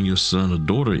you to bring your son or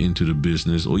daughter into the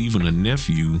business, or even a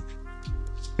nephew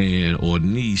or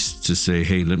niece, to say,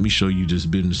 hey, let me show you this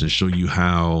business and show you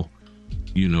how,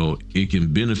 it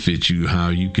can benefit you, how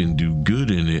you can do good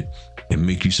in it and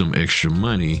make you some extra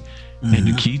money. Mm-hmm. And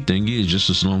the key thing is, just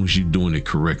as long as you're doing it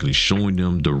correctly, showing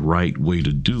them the right way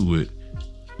to do it,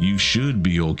 you should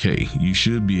be okay. You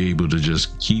should be able to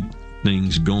just keep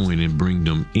things going and bring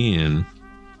them in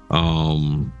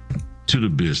to the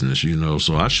business,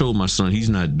 So I showed my son, he's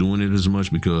not doing it as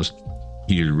much because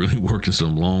he is really working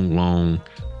some long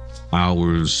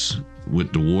hours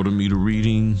with the water meter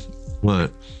reading.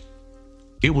 But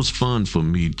it was fun for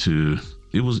me to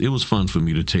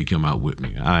take him out with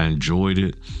me. I enjoyed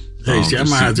it. Hey, see, I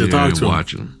might have to talk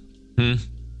to him.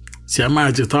 See, I might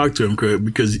have to talk to him, Craig,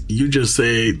 because you just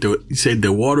said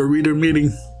the water reader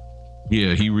meeting.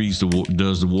 Yeah, he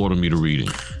does the water meter reading.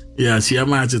 Yeah, see, I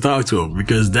might have to talk to him,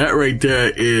 because that right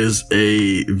there is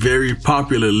a very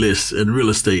popular list in real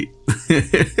estate.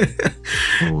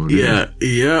 Yep.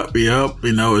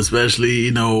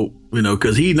 Especially,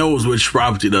 because he knows which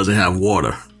property doesn't have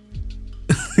water.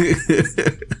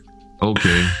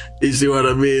 Okay. You see what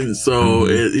I mean? So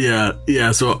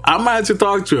so I might have to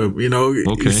talk to him.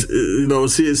 Okay.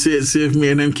 See if me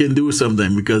and him can do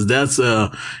something, because that's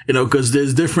because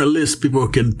there's different lists people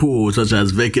can pull, such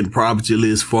as vacant property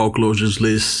lists, foreclosures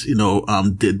lists,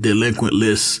 the delinquent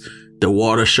lists, the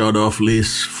water shut off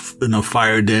list,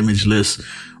 fire damage list.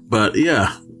 But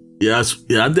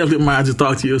I definitely might have to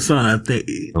talk to your son, I think.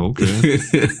 Okay.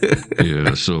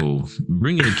 Yeah, so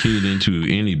bringing a kid into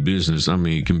any business,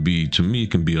 it can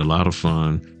be a lot of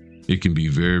fun. It can be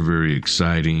very, very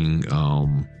exciting.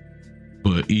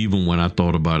 But even when I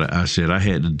thought about it, I said I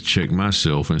had to check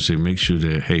myself and say, make sure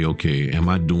that, hey, okay, am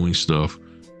I doing stuff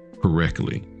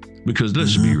correctly? Because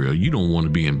let's be real, you don't want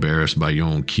to be embarrassed by your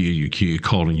own kid, your kid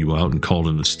calling you out and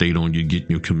calling the state on you,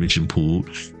 getting your commission pulled.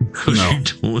 No,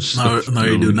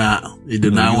 you do not. You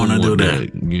do not want to do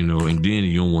that. And then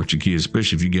you don't want your kids,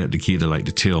 especially if you got the kid that like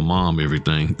to tell mom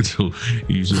everything. So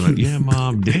you're just like, yeah,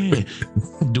 mom, dad,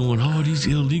 I'm doing all these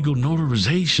illegal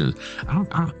notarizations.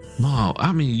 Mom,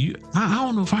 I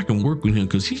don't know if I can work with him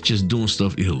because he's just doing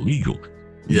stuff illegal.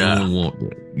 Yeah. I don't want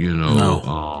that,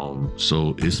 No.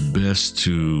 So it's best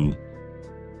to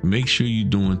make sure you're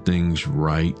doing things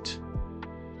right.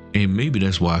 And maybe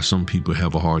that's why some people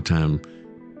have a hard time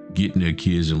getting their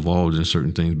kids involved in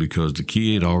certain things, because the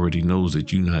kid already knows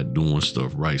that you're not doing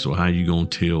stuff right. So how you going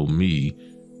to tell me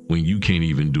when you can't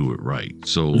even do it right?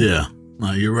 So yeah,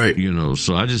 no, you're right.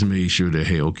 So I just made sure that,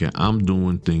 hey, okay, I'm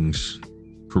doing things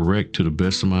correct to the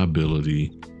best of my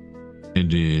ability, and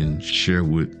then share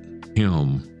with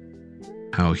him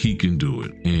how he can do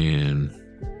it. And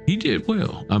he did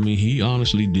well. He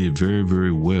honestly did very,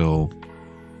 very well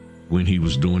when he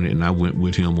was doing it. And I went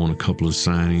with him on a couple of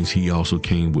signings. He also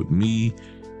came with me,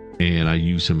 and I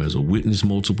used him as a witness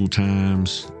multiple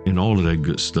times and all of that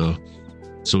good stuff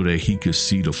so that he could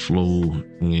see the flow,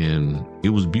 and it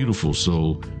was beautiful.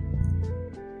 So,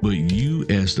 but you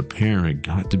as the parent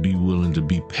got to be willing to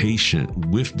be patient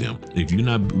with them. If you're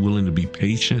not willing to be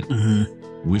patient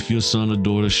with your son or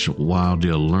daughter while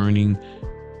they're learning,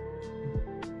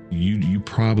 you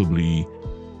probably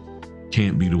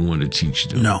can't be the one to teach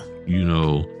them. No.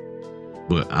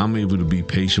 But I'm able to be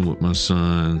patient with my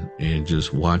son and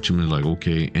just watch him and like,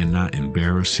 okay, and not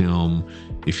embarrass him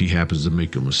if he happens to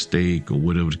make a mistake or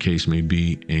whatever the case may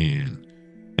be. And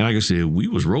like I said, we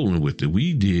was rolling with it.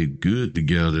 We did good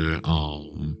together.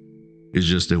 It's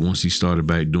just that once he started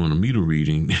back doing a meter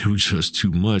reading, it was just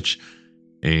too much.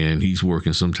 And he's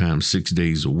working sometimes 6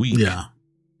 days a week. Yeah.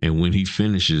 And when he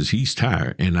finishes, he's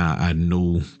tired. And I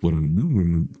know what I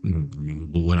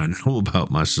know about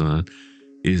my son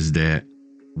is that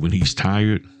when he's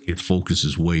tired, his focus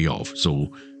is way off.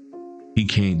 So he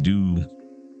can't do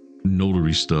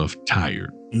notary stuff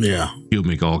tired. Yeah. He'll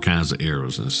make all kinds of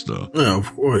errors and stuff. Yeah,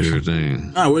 of course.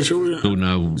 Everything.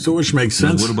 Which makes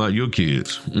sense. What about your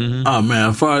kids? Oh man,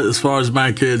 as far as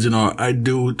my kids, I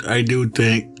do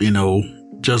think,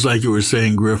 just like you were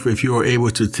saying, Griff, if you are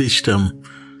able to teach them,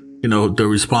 the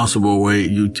responsible way,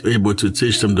 you're able to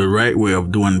teach them the right way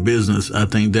of doing business, I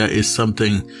think that is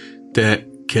something that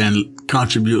can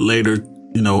contribute later,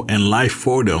 in life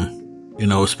for them,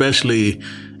 especially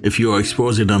if you're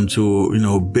exposing them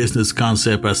to, business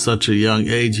concept at such a young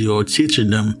age. You're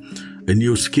teaching them a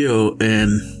new skill.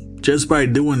 And just by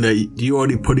doing that, you're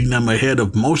already putting them ahead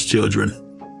of most children,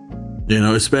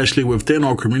 especially within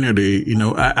our community.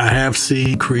 I have seen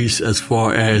increase as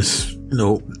far as,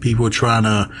 people trying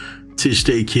to teach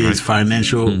their kids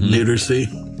financial literacy.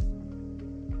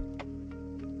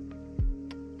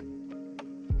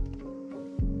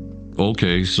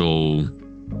 Okay, so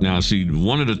now see,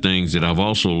 one of the things that I've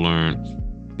also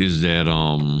learned is that,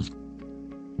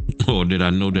 or that I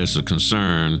know that's a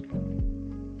concern.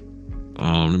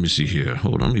 Let me see here.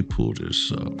 Hold on, let me pull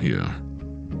this up here.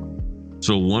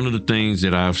 So one of the things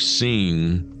that I've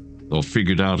seen or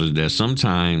figured out is that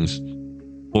sometimes,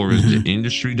 or is the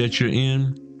industry that you're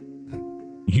in,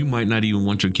 you might not even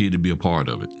want your kid to be a part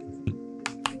of it.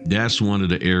 That's one of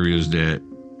the areas that,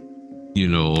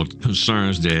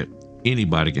 concerns that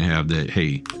anybody can have, that,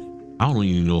 hey, I don't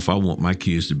even know if I want my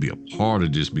kids to be a part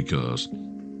of this because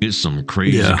it's some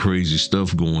crazy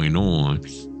stuff going on.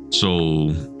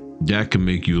 So that can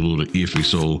make you a little iffy.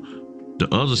 So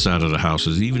the other side of the house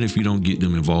is, even if you don't get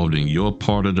them involved in your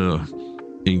part of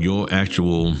in your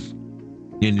actual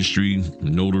industry,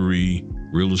 notary,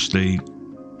 real estate,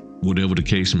 whatever the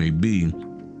case may be,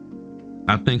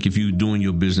 I think if you're doing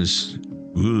your business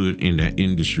good in that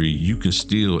industry, you can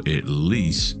still at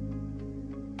least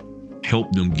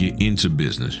help them get into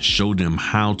business, show them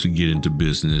how to get into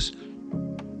business,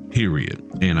 period.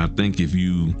 And I think if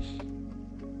you,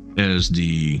 as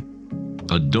the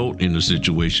adult in the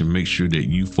situation, make sure that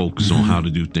you focus on how to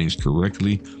do things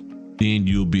correctly, then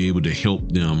you'll be able to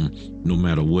help them no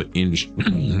matter what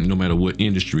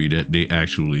industry, that they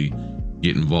actually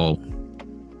get involved.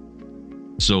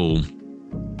 So,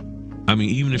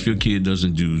 even if your kid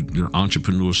doesn't do the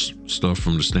entrepreneur stuff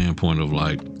from the standpoint of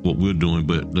like what we're doing,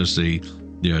 but let's say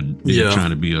they're trying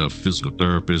to be a physical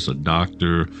therapist, a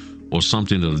doctor, or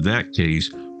something of that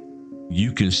case,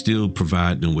 you can still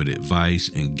provide them with advice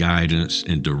and guidance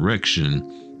and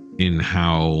direction in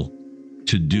how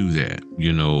to do that,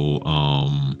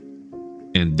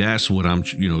 and that's what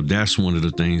that's one of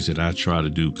the things that I try to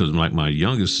do. Cause like my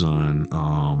youngest son,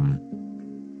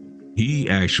 he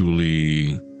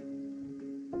actually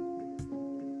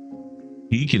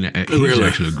he's Really?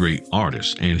 actually a great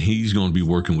artist, and he's going to be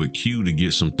working with Q to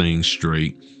get some things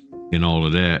straight and all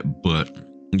of that. But,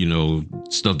 you know,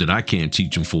 stuff that I can't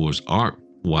teach him for is art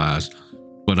wise,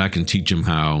 but I can teach him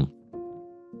how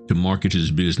to market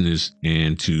his business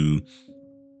and to,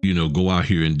 you know, go out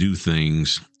here and do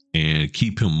things and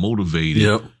keep him motivated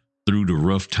Yep. through the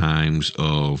rough times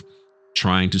of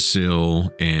trying to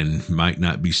sell and might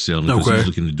not be selling because Okay. he's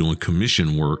looking at doing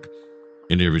commission work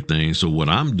and everything. So what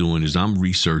I'm doing is I'm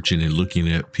researching and looking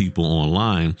at people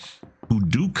online who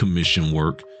do commission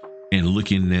work and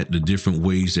looking at the different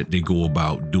ways that they go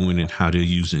about doing it, how they're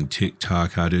using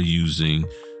TikTok, how they're using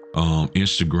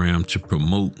Instagram to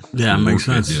promote Yeah, the makes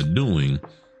work sense. that they're doing.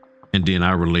 And then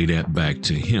I relay that back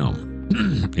to him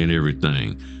and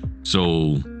everything.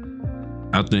 So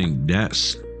I think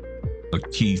that's a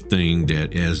key thing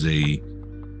that as a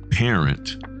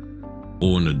parent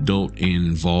or an adult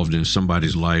involved in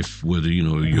somebody's life, whether, you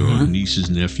know, your nieces,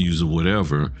 nephews, or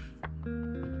whatever,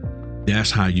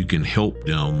 that's how you can help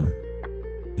them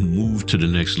move to the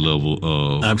next level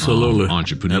of Absolutely.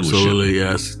 entrepreneurship. Absolutely,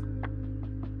 yes.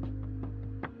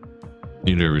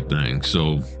 And everything.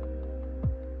 So,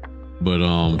 but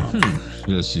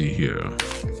let's see here.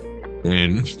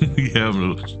 And we have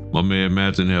my man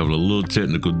Matthew having a little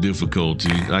technical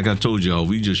difficulty. Like I told y'all,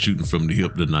 we just shooting from the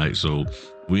hip tonight, so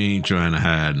we ain't trying to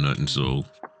hide nothing. So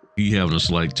he having a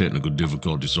slight technical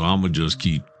difficulty. So I'm gonna just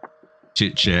keep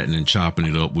chit chatting and chopping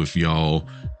it up with y'all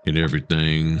and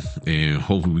everything, and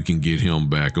hopefully we can get him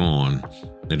back on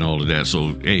and all of that.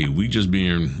 So hey, we just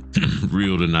being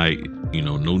real tonight. You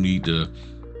know, no need to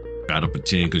try to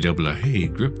pretend, because they'll be like, hey,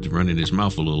 Griff is running his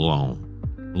mouth a little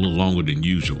longer than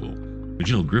usual. But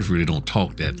you know, Griff really don't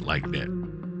talk that like that.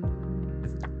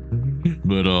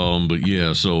 But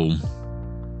yeah, so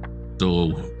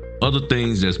other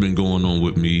things that's been going on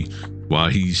with me while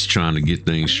he's trying to get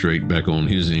things straight back on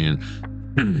his end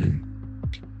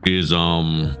is a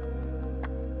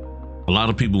lot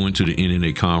of people went to the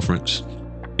NNA conference,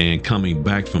 and coming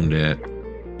back from that,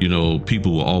 you know,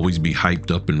 people will always be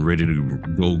hyped up and ready to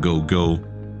go.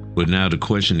 But now the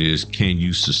question is, can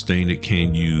you sustain it?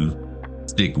 Can you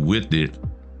stick with it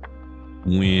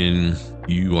when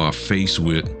you are faced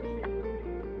with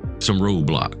some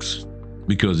roadblocks?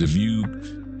 Because if you,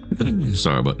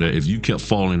 sorry about that, if you kept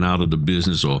falling out of the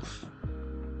business or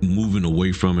moving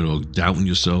away from it or doubting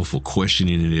yourself or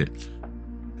questioning it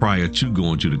prior to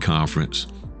going to the conference,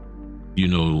 you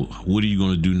know, what are you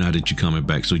going to do now that you're coming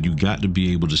back? So you got to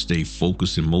be able to stay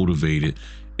focused and motivated.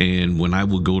 And when I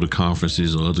would go to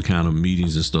conferences or other kind of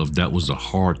meetings and stuff, that was a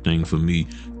hard thing for me,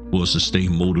 was to stay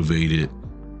motivated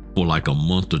for like a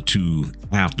month or two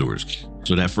afterwards.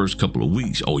 So that first couple of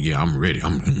weeks, oh yeah, I'm ready.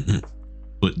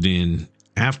 But then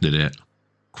after that,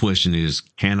 question is,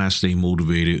 can I stay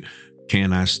motivated?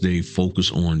 Can I stay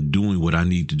focused on doing what I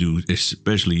need to do?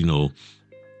 Especially, you know,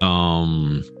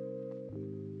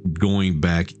 going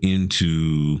back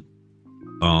into,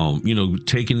 you know,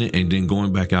 taking it and then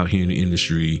going back out here in the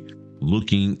industry,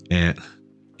 looking at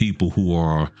people who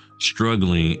are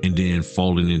struggling and then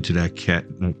falling into that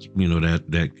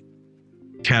that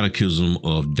catechism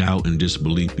of doubt and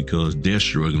disbelief because they're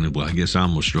struggling. Well, I guess I'm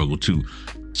gonna struggle too.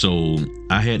 So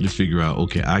I had to figure out,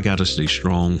 okay, I got to stay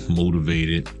strong,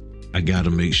 motivated. I got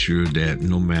to make sure that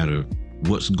no matter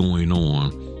what's going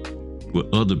on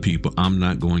with other people, I'm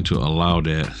not going to allow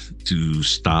that to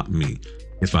stop me.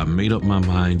 If I made up my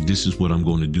mind, this is what I'm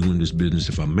going to do in this business.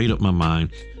 If I made up my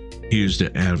mind, here's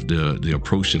the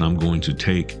approach that I'm going to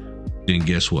take, then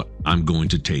guess what? I'm going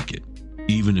to take it,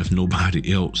 even if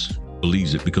nobody else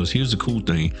believes it. Because here's the cool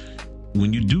thing.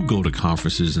 When you do go to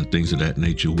conferences and things of that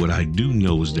nature, what I do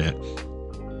know is that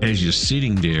as you're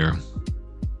sitting there,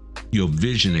 your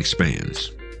vision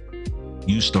expands.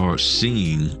 You start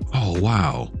seeing, oh,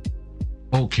 wow,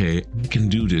 okay, I can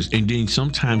do this. And then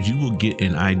sometimes you will get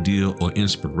an idea or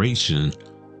inspiration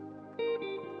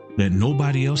that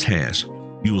nobody else has.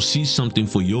 You will see something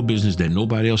for your business that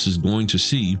nobody else is going to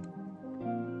see.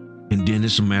 And then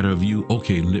it's a matter of you,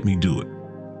 okay, let me do it.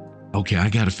 Okay, I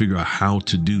got to figure out how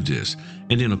to do this.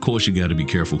 And then, of course, you got to be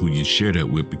careful who you share that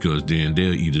with, because then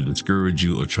they'll either discourage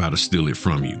you or try to steal it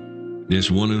from you.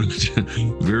 There's one of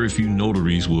the very few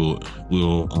notaries will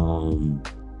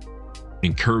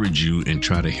encourage you and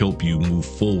try to help you move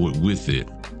forward with it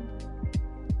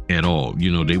at all.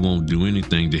 You know, they won't do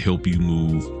anything to help you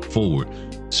move forward.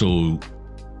 So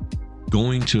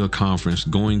going to a conference,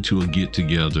 going to a get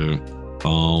together,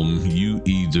 you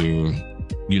either,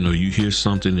 you know, you hear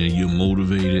something and you're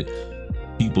motivated,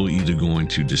 people are either going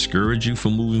to discourage you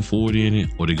from moving forward in it,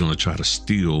 or they're going to try to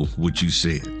steal what you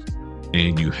said.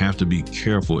 and you have to be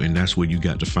careful. And that's where you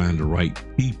got to find the right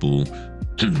people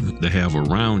to have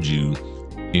around you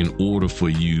in order for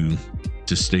you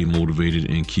to stay motivated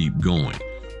and keep going.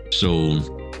 So,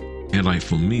 and like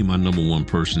for me, my number one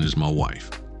person is my wife.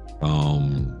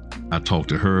 I talk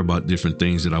to her about different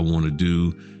things that I want to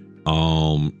do.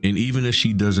 And even if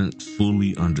she doesn't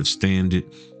fully understand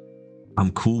it,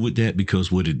 I'm cool with that,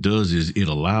 because what it does is it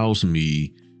allows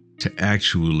me to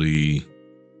actually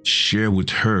share with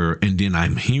her. And then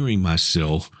I'm hearing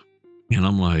myself and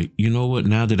I'm like, you know what?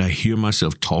 Now that I hear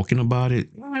myself talking about it,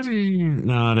 nah,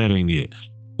 that ain't it,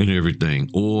 and everything.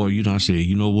 Or, you know, I say,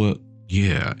 you know what?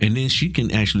 Yeah. And then she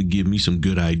can actually give me some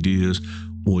good ideas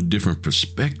or a different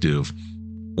perspective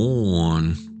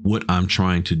on what I'm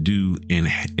trying to do, and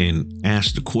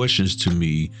ask the questions to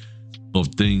me of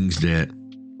things that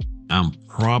I'm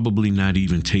probably not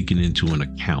even taking into an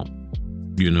account,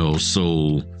 you know.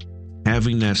 So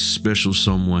having that special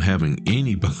someone, having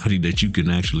anybody that you can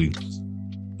actually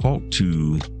talk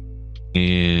to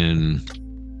and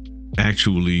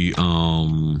actually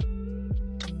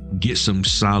get some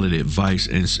solid advice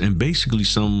and basically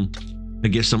some, I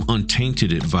guess, some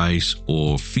untainted advice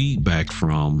or feedback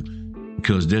from,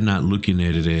 because they're not looking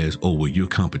at it as, oh, well, you're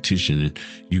competition and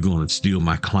you're going to steal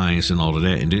my clients and all of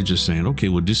that. And they're just saying, okay,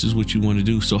 well, this is what you want to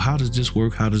do. So how does this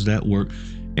work? How does that work?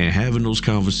 And having those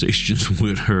conversations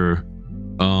with her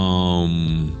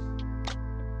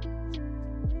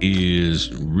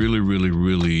is really, really,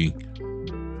 really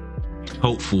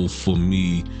helpful for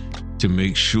me to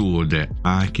make sure that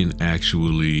I can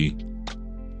actually,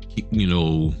 you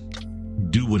know,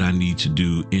 do what I need to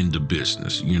do in the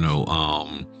business, you know.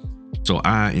 So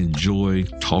I enjoy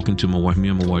talking to my wife. Me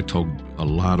and my wife talk a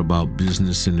lot about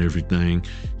business and everything.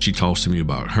 She talks to me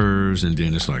about hers, and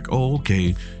then it's like, oh,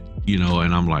 okay, you know,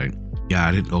 and I'm like,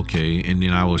 got it, okay. And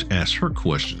then I always ask her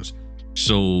questions.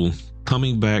 So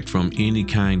coming back from any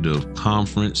kind of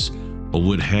conference or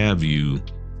what have you,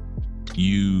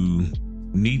 you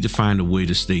need to find a way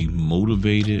to stay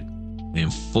motivated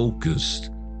and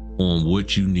focused on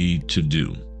what you need to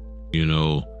do, you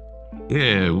know.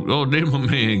 Yeah. Oh, there my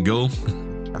man go.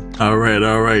 All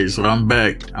right. So I'm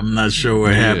back. I'm not sure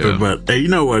what happened, but hey, you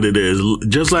know what it is.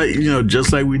 Just like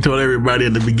we told everybody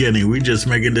in the beginning, we just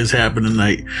making this happen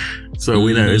tonight. So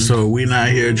we're not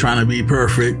here trying to be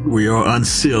perfect. We are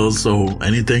unsealed, so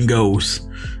anything goes,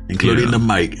 including the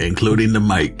mic.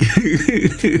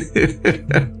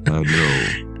 I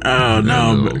know. Oh,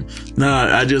 no,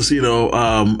 I just,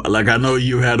 like I know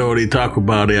you had already talked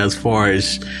about it as far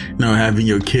as, having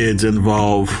your kids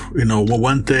involved.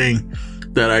 One thing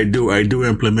that I do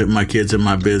implement my kids in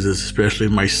my business, especially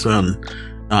my son,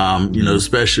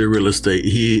 especially real estate.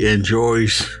 He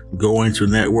enjoys going to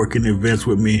networking events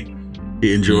with me.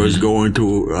 He enjoys going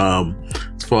to,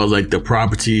 as far as like the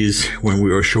properties when we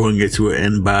were showing it to an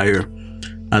end buyer.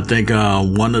 I think,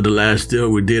 one of the last deal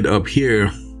we did up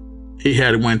here, he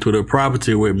had went to the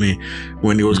property with me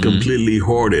when it was completely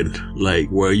hoarded, like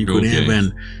where you couldn't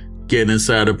even get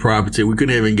inside the property. We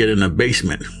couldn't even get in the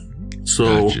basement.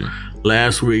 So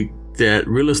last week, that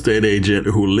real estate agent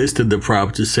who listed the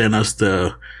property sent us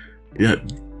the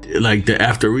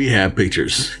after rehab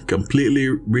pictures, completely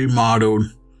remodeled.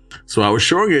 So I was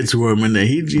showing it to him, and then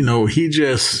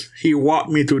he walked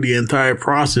me through the entire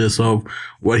process of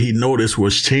what he noticed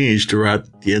was changed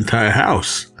throughout the entire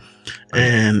house.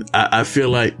 And I feel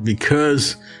like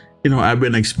because, I've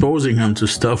been exposing him to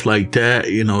stuff like that,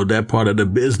 that part of the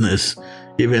business,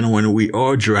 even when we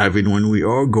are driving, when we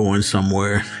are going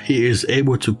somewhere, he is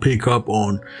able to pick up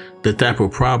on the type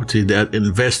of property that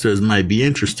investors might be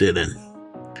interested in.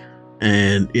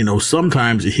 And,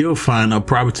 sometimes he'll find a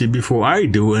property before I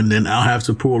do, and then I'll have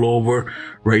to pull over,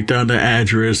 write down the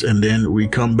address, and then we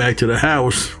come back to the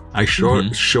house. I show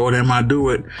him how to do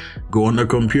it, go on the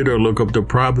computer, look up the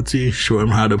property, show him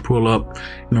how to pull up,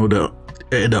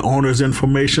 the owner's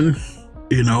information,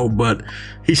 but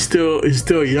he's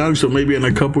still young. So maybe in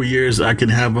a couple years, I can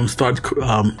have him start,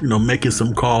 making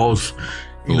some calls,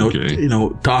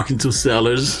 talking to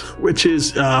sellers, which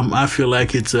is, I feel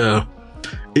like it's a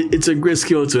great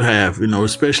skill to have,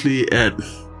 especially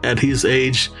at his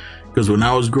age, because when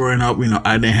I was growing up,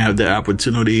 I didn't have that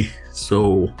opportunity.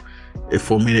 So if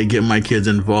for me to get my kids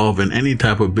involved in any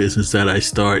type of business that I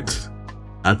start,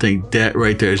 I think that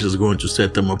right there is just going to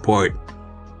set them apart.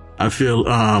 I feel,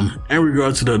 in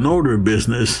regards to the notary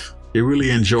business, they really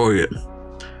enjoy it.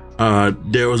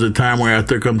 There was a time where I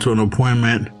took them to an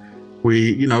appointment.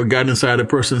 We, got inside a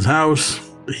person's house.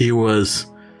 He was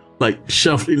like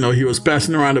shuffling, he was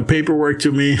passing around the paperwork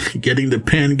to me, getting the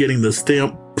pen, getting the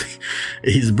stamp,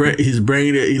 he's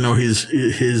bringing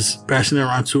it, he's passing it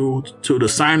around to the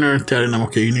signer, telling them,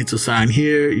 okay, you need to sign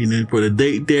here, you need to put a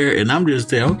date there, and I'm just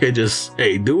there, okay, just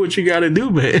hey, do what you got to do,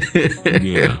 man.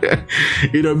 Yeah.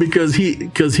 Because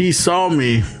he saw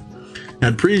me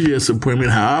at previous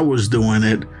appointment how I was doing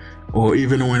it, or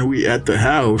even when we at the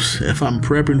house, if I'm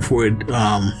prepping for it,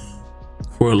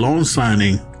 for a loan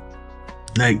signing.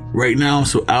 Like right now,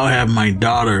 so I'll have my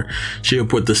daughter, she'll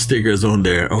put the stickers on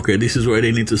there. Okay, this is where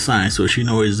they need to sign. So she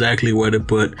knows exactly where to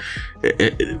put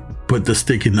the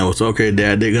sticky notes. Okay,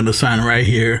 Dad, they're going to sign right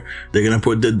here. They're going to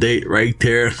put the date right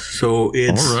there. So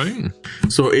it's, all right.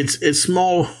 So it's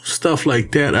small stuff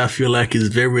like that. I feel like is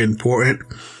very important.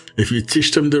 If you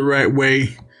teach them the right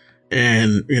way,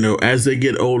 and, as they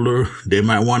get older, they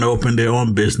might want to open their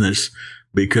own business,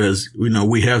 because,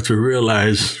 we have to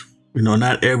realize,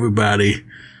 not everybody.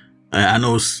 I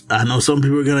know some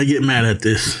people are gonna get mad at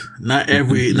this. Not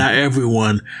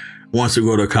everyone wants to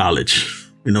go to college.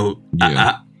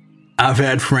 Yeah. I've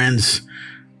had friends.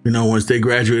 Once they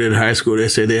graduated high school, they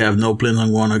say they have no plans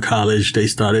on going to college. They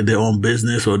started their own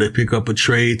business, or they pick up a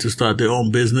trade to start their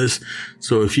own business.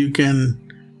 So if you can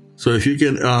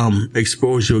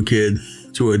expose your kid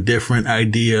to a different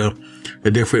idea,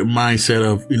 a different mindset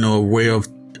of, a way of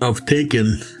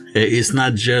thinking. It's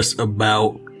not just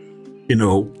about,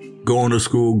 going to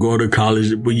school, go to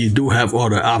college, but you do have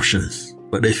other options.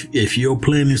 But if your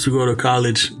plan is to go to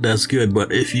college, that's good.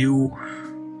 But if you're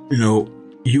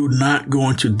not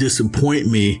going to disappoint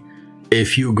me.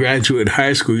 If you graduate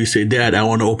high school, you say, Dad, I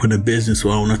want to open a business,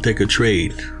 or I want to take a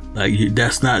trade. Like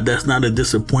that's not a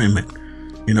disappointment.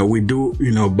 We do,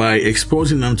 by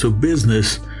exposing them to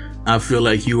business, I feel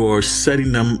like you are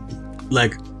setting them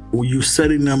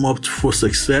up for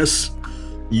success.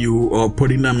 You are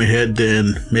putting them ahead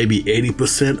than maybe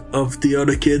 80% of the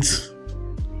other kids,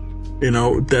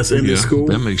 that's in the school.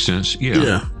 That makes sense. Yeah.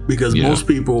 Yeah. Because most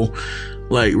people,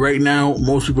 like right now,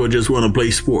 most people just want to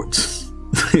play sports.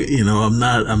 I'm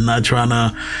not trying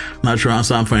to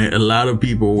sound funny. A lot of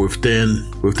people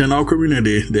within our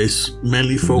community, they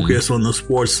mainly focus on the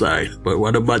sports side. But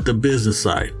what about the business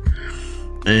side?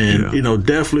 And,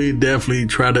 definitely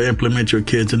try to implement your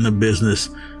kids in the business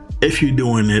if you're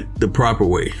doing it the proper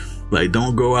way. Like,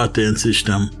 don't go out there and teach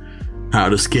them how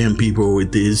to scam people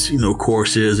with these,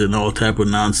 courses and all type of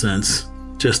nonsense.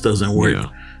 Just doesn't work. Yeah.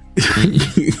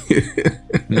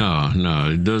 No,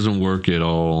 it doesn't work at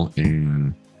all.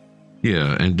 And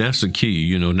that's the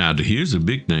key. Now here's the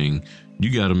big thing.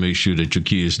 You got to make sure that your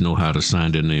kids know how to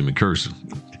sign their name in cursive.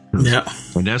 Yeah.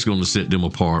 And that's going to set them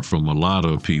apart from a lot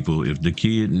of people. If the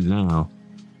kids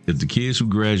who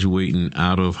graduating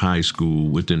out of high school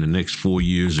within the next 4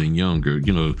 years and younger,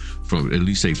 from at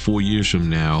least say 4 years from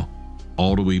now,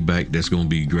 all the way back, that's going to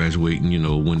be graduating,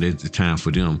 when it's the time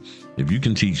for them. If you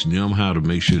can teach them how to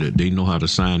make sure that they know how to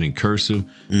sign in cursive,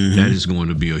 that is going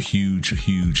to be a huge,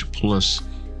 huge plus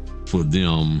for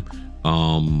them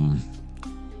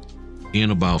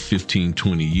in about 15,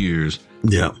 20 years.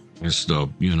 Yeah. And stuff,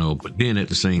 but then at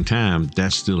the same time,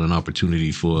 that's still an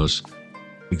opportunity for us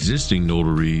existing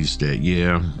notaries that,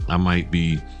 I might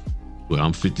be,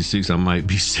 I'm 56, I might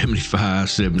be 75,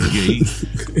 78,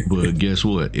 but guess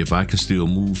what? If I can still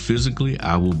move physically,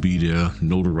 I will be there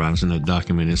notarizing that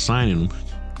document and signing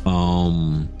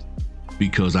them,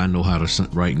 because I know how to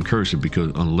write in cursive,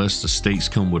 because unless the states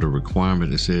come with a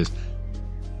requirement that says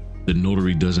the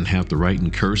notary doesn't have to write in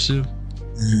cursive,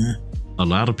 a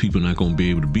lot of people are not going to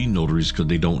be able to be notaries because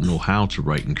they don't know how to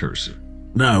write in cursive.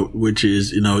 No, which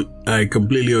is, I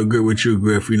completely agree with you,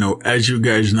 Griff. As you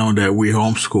guys know that we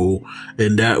homeschool,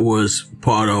 and that was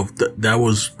part of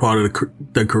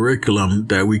the curriculum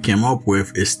that we came up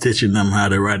with, is teaching them how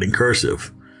to write in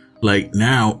cursive. Like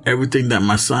now, everything that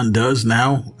my son does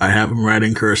now, I have him write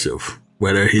in cursive.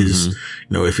 Whether he's,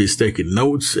 if he's taking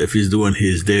notes, if he's doing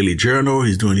his daily journal,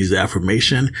 he's doing his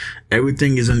affirmation,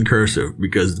 everything is in cursive,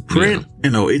 because the print,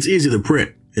 it's easy to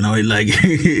print.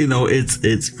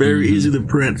 It's very easy to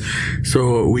print.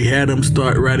 So we had him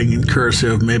start writing in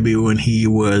cursive maybe when he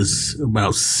was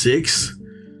about 6.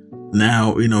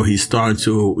 Now, he's starting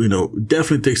to,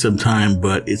 definitely take some time,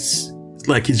 but it's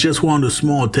just one of the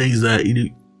small things that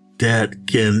that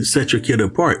can set your kid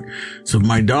apart. So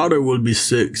my daughter will be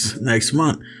 6 next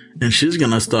month, and she's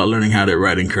going to start learning how to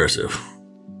write in cursive.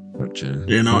 Gotcha.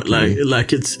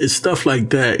 Like it's stuff like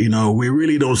that. We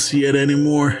really don't see it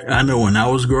anymore. I know when I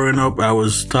was growing up, I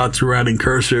was taught to write in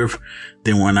cursive.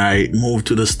 Then when I moved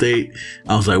to the state,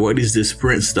 I was like, what is this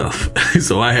print stuff?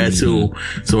 So I had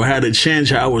to change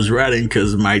how I was writing,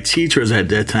 because my teachers at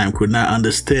that time could not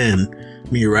understand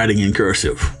me writing in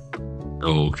cursive.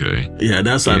 Oh, okay. Yeah,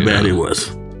 that's how bad it was.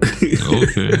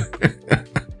 Okay.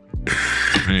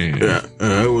 Man. Yeah,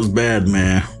 it was bad,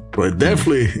 man. But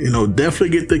definitely, definitely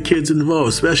get the kids involved,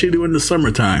 especially during the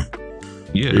summertime.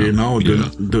 Yeah. Do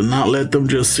not let them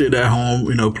just sit at home,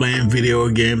 playing video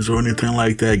games or anything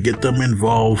like that. Get them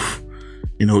involved.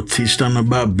 Teach them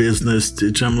about business.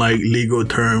 Teach them like legal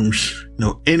terms.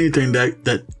 Anything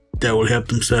that will help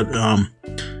them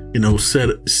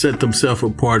set themselves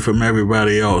apart from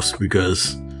everybody else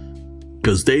because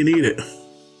they need it.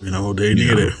 They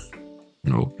need it.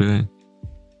 Okay.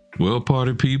 Well,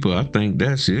 party people, I think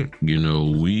that's it.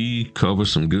 We covered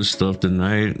some good stuff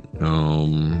tonight.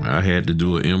 I had to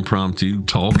do an impromptu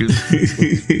talking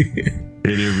and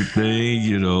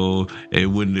everything,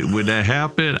 and when that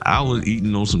happened, I was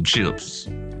eating on some chips.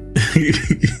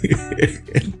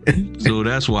 So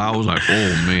that's why I was like,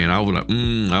 oh man, I was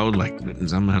like, I'm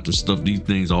gonna have to stuff these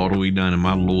things all the way down in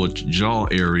my lower jaw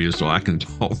area so I can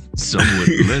talk somewhat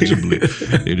legibly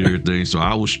and everything. So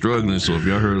I was struggling. So if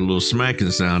y'all heard a little smacking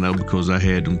sound, that was because I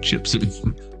had them chips in me.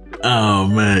 Oh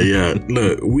man, yeah.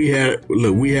 Look, we had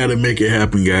to make it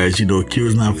happen, guys.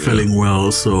 Q's not feeling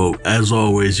well, so as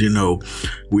always, we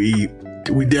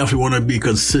definitely want to be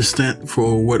consistent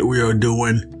for what we are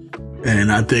doing.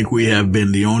 And I think we have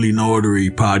been the only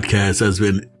notary podcast that's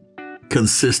been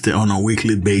consistent on a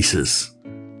weekly basis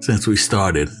since we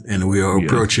started, and we are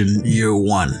approaching year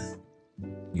 1.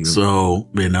 Yeah. So,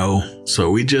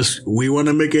 so we want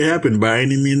to make it happen by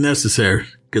any means necessary,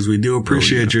 because we do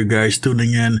appreciate you guys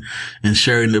tuning in and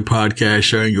sharing the podcast,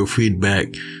 sharing your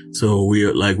feedback. So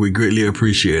we greatly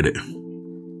appreciate it.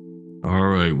 All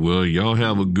right. Well, y'all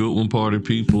have a good one, party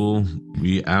people.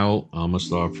 We out. I'm going to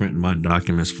start printing my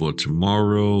documents for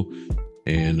tomorrow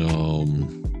and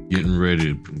getting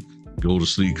ready to go to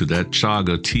sleep because that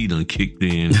chaga tea done kicked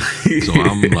in. So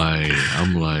I'm like,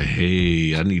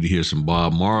 hey, I need to hear some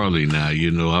Bob Marley now.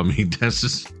 That's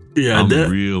just... Yeah, I'm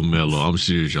real mellow. I'm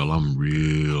serious, y'all. I'm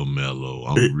real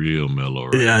mellow. Real mellow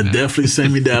right now. Definitely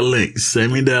send me that link.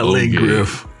 Send me that link,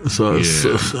 Griff, so I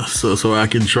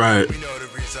can try it.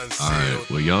 All right.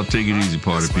 Well, y'all take it easy,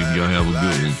 party people. Y'all have a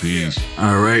good one. Peace.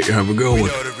 All right. Have a good one. We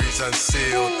know the reason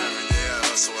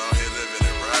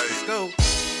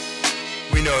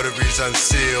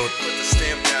unsealed. Put the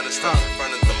stamp down and stop in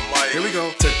front of the mic. Here we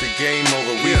go. Took the game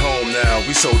over. We home now.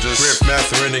 We soldiers. Griff,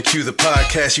 Matherin, and Q, the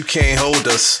podcast. You can't hold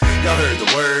us. Y'all heard the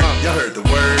word. Y'all heard the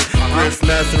word. Griff,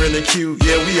 Matherin, and Q.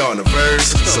 Yeah, we on the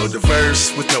verse. So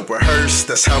diverse with no rehearse.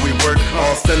 That's how we work.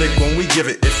 Authentic when we give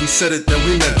it. If we said it, then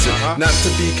we meant it. Not to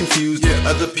be confused with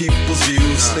other people's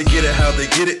views. They get it how they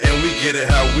get it, and we get it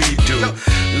how we do.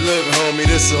 Look, homie,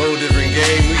 this a whole different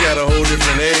game. We got a whole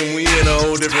different aim. We in a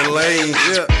whole different lane.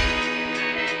 Yeah.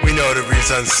 We know the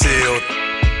reason sealed.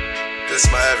 This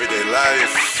my everyday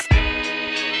life.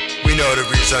 We know the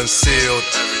reason sealed.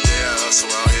 Every day I hustle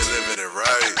out here living it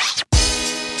right.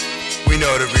 We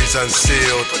know the reason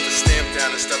sealed. Put the stamp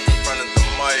down and step in front of the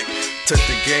mic. Took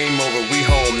the game over. We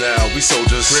home now. We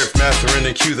soldiers. Griff, Matherin,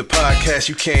 and Q, the podcast.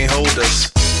 You can't hold us.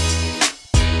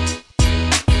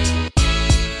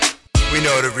 We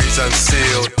know the reason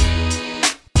sealed.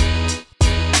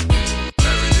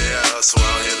 Every day I hustle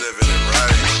out here living it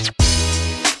right.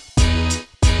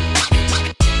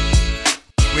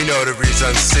 We know the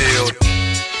reason sealed.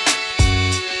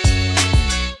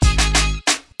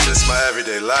 This my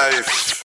everyday life.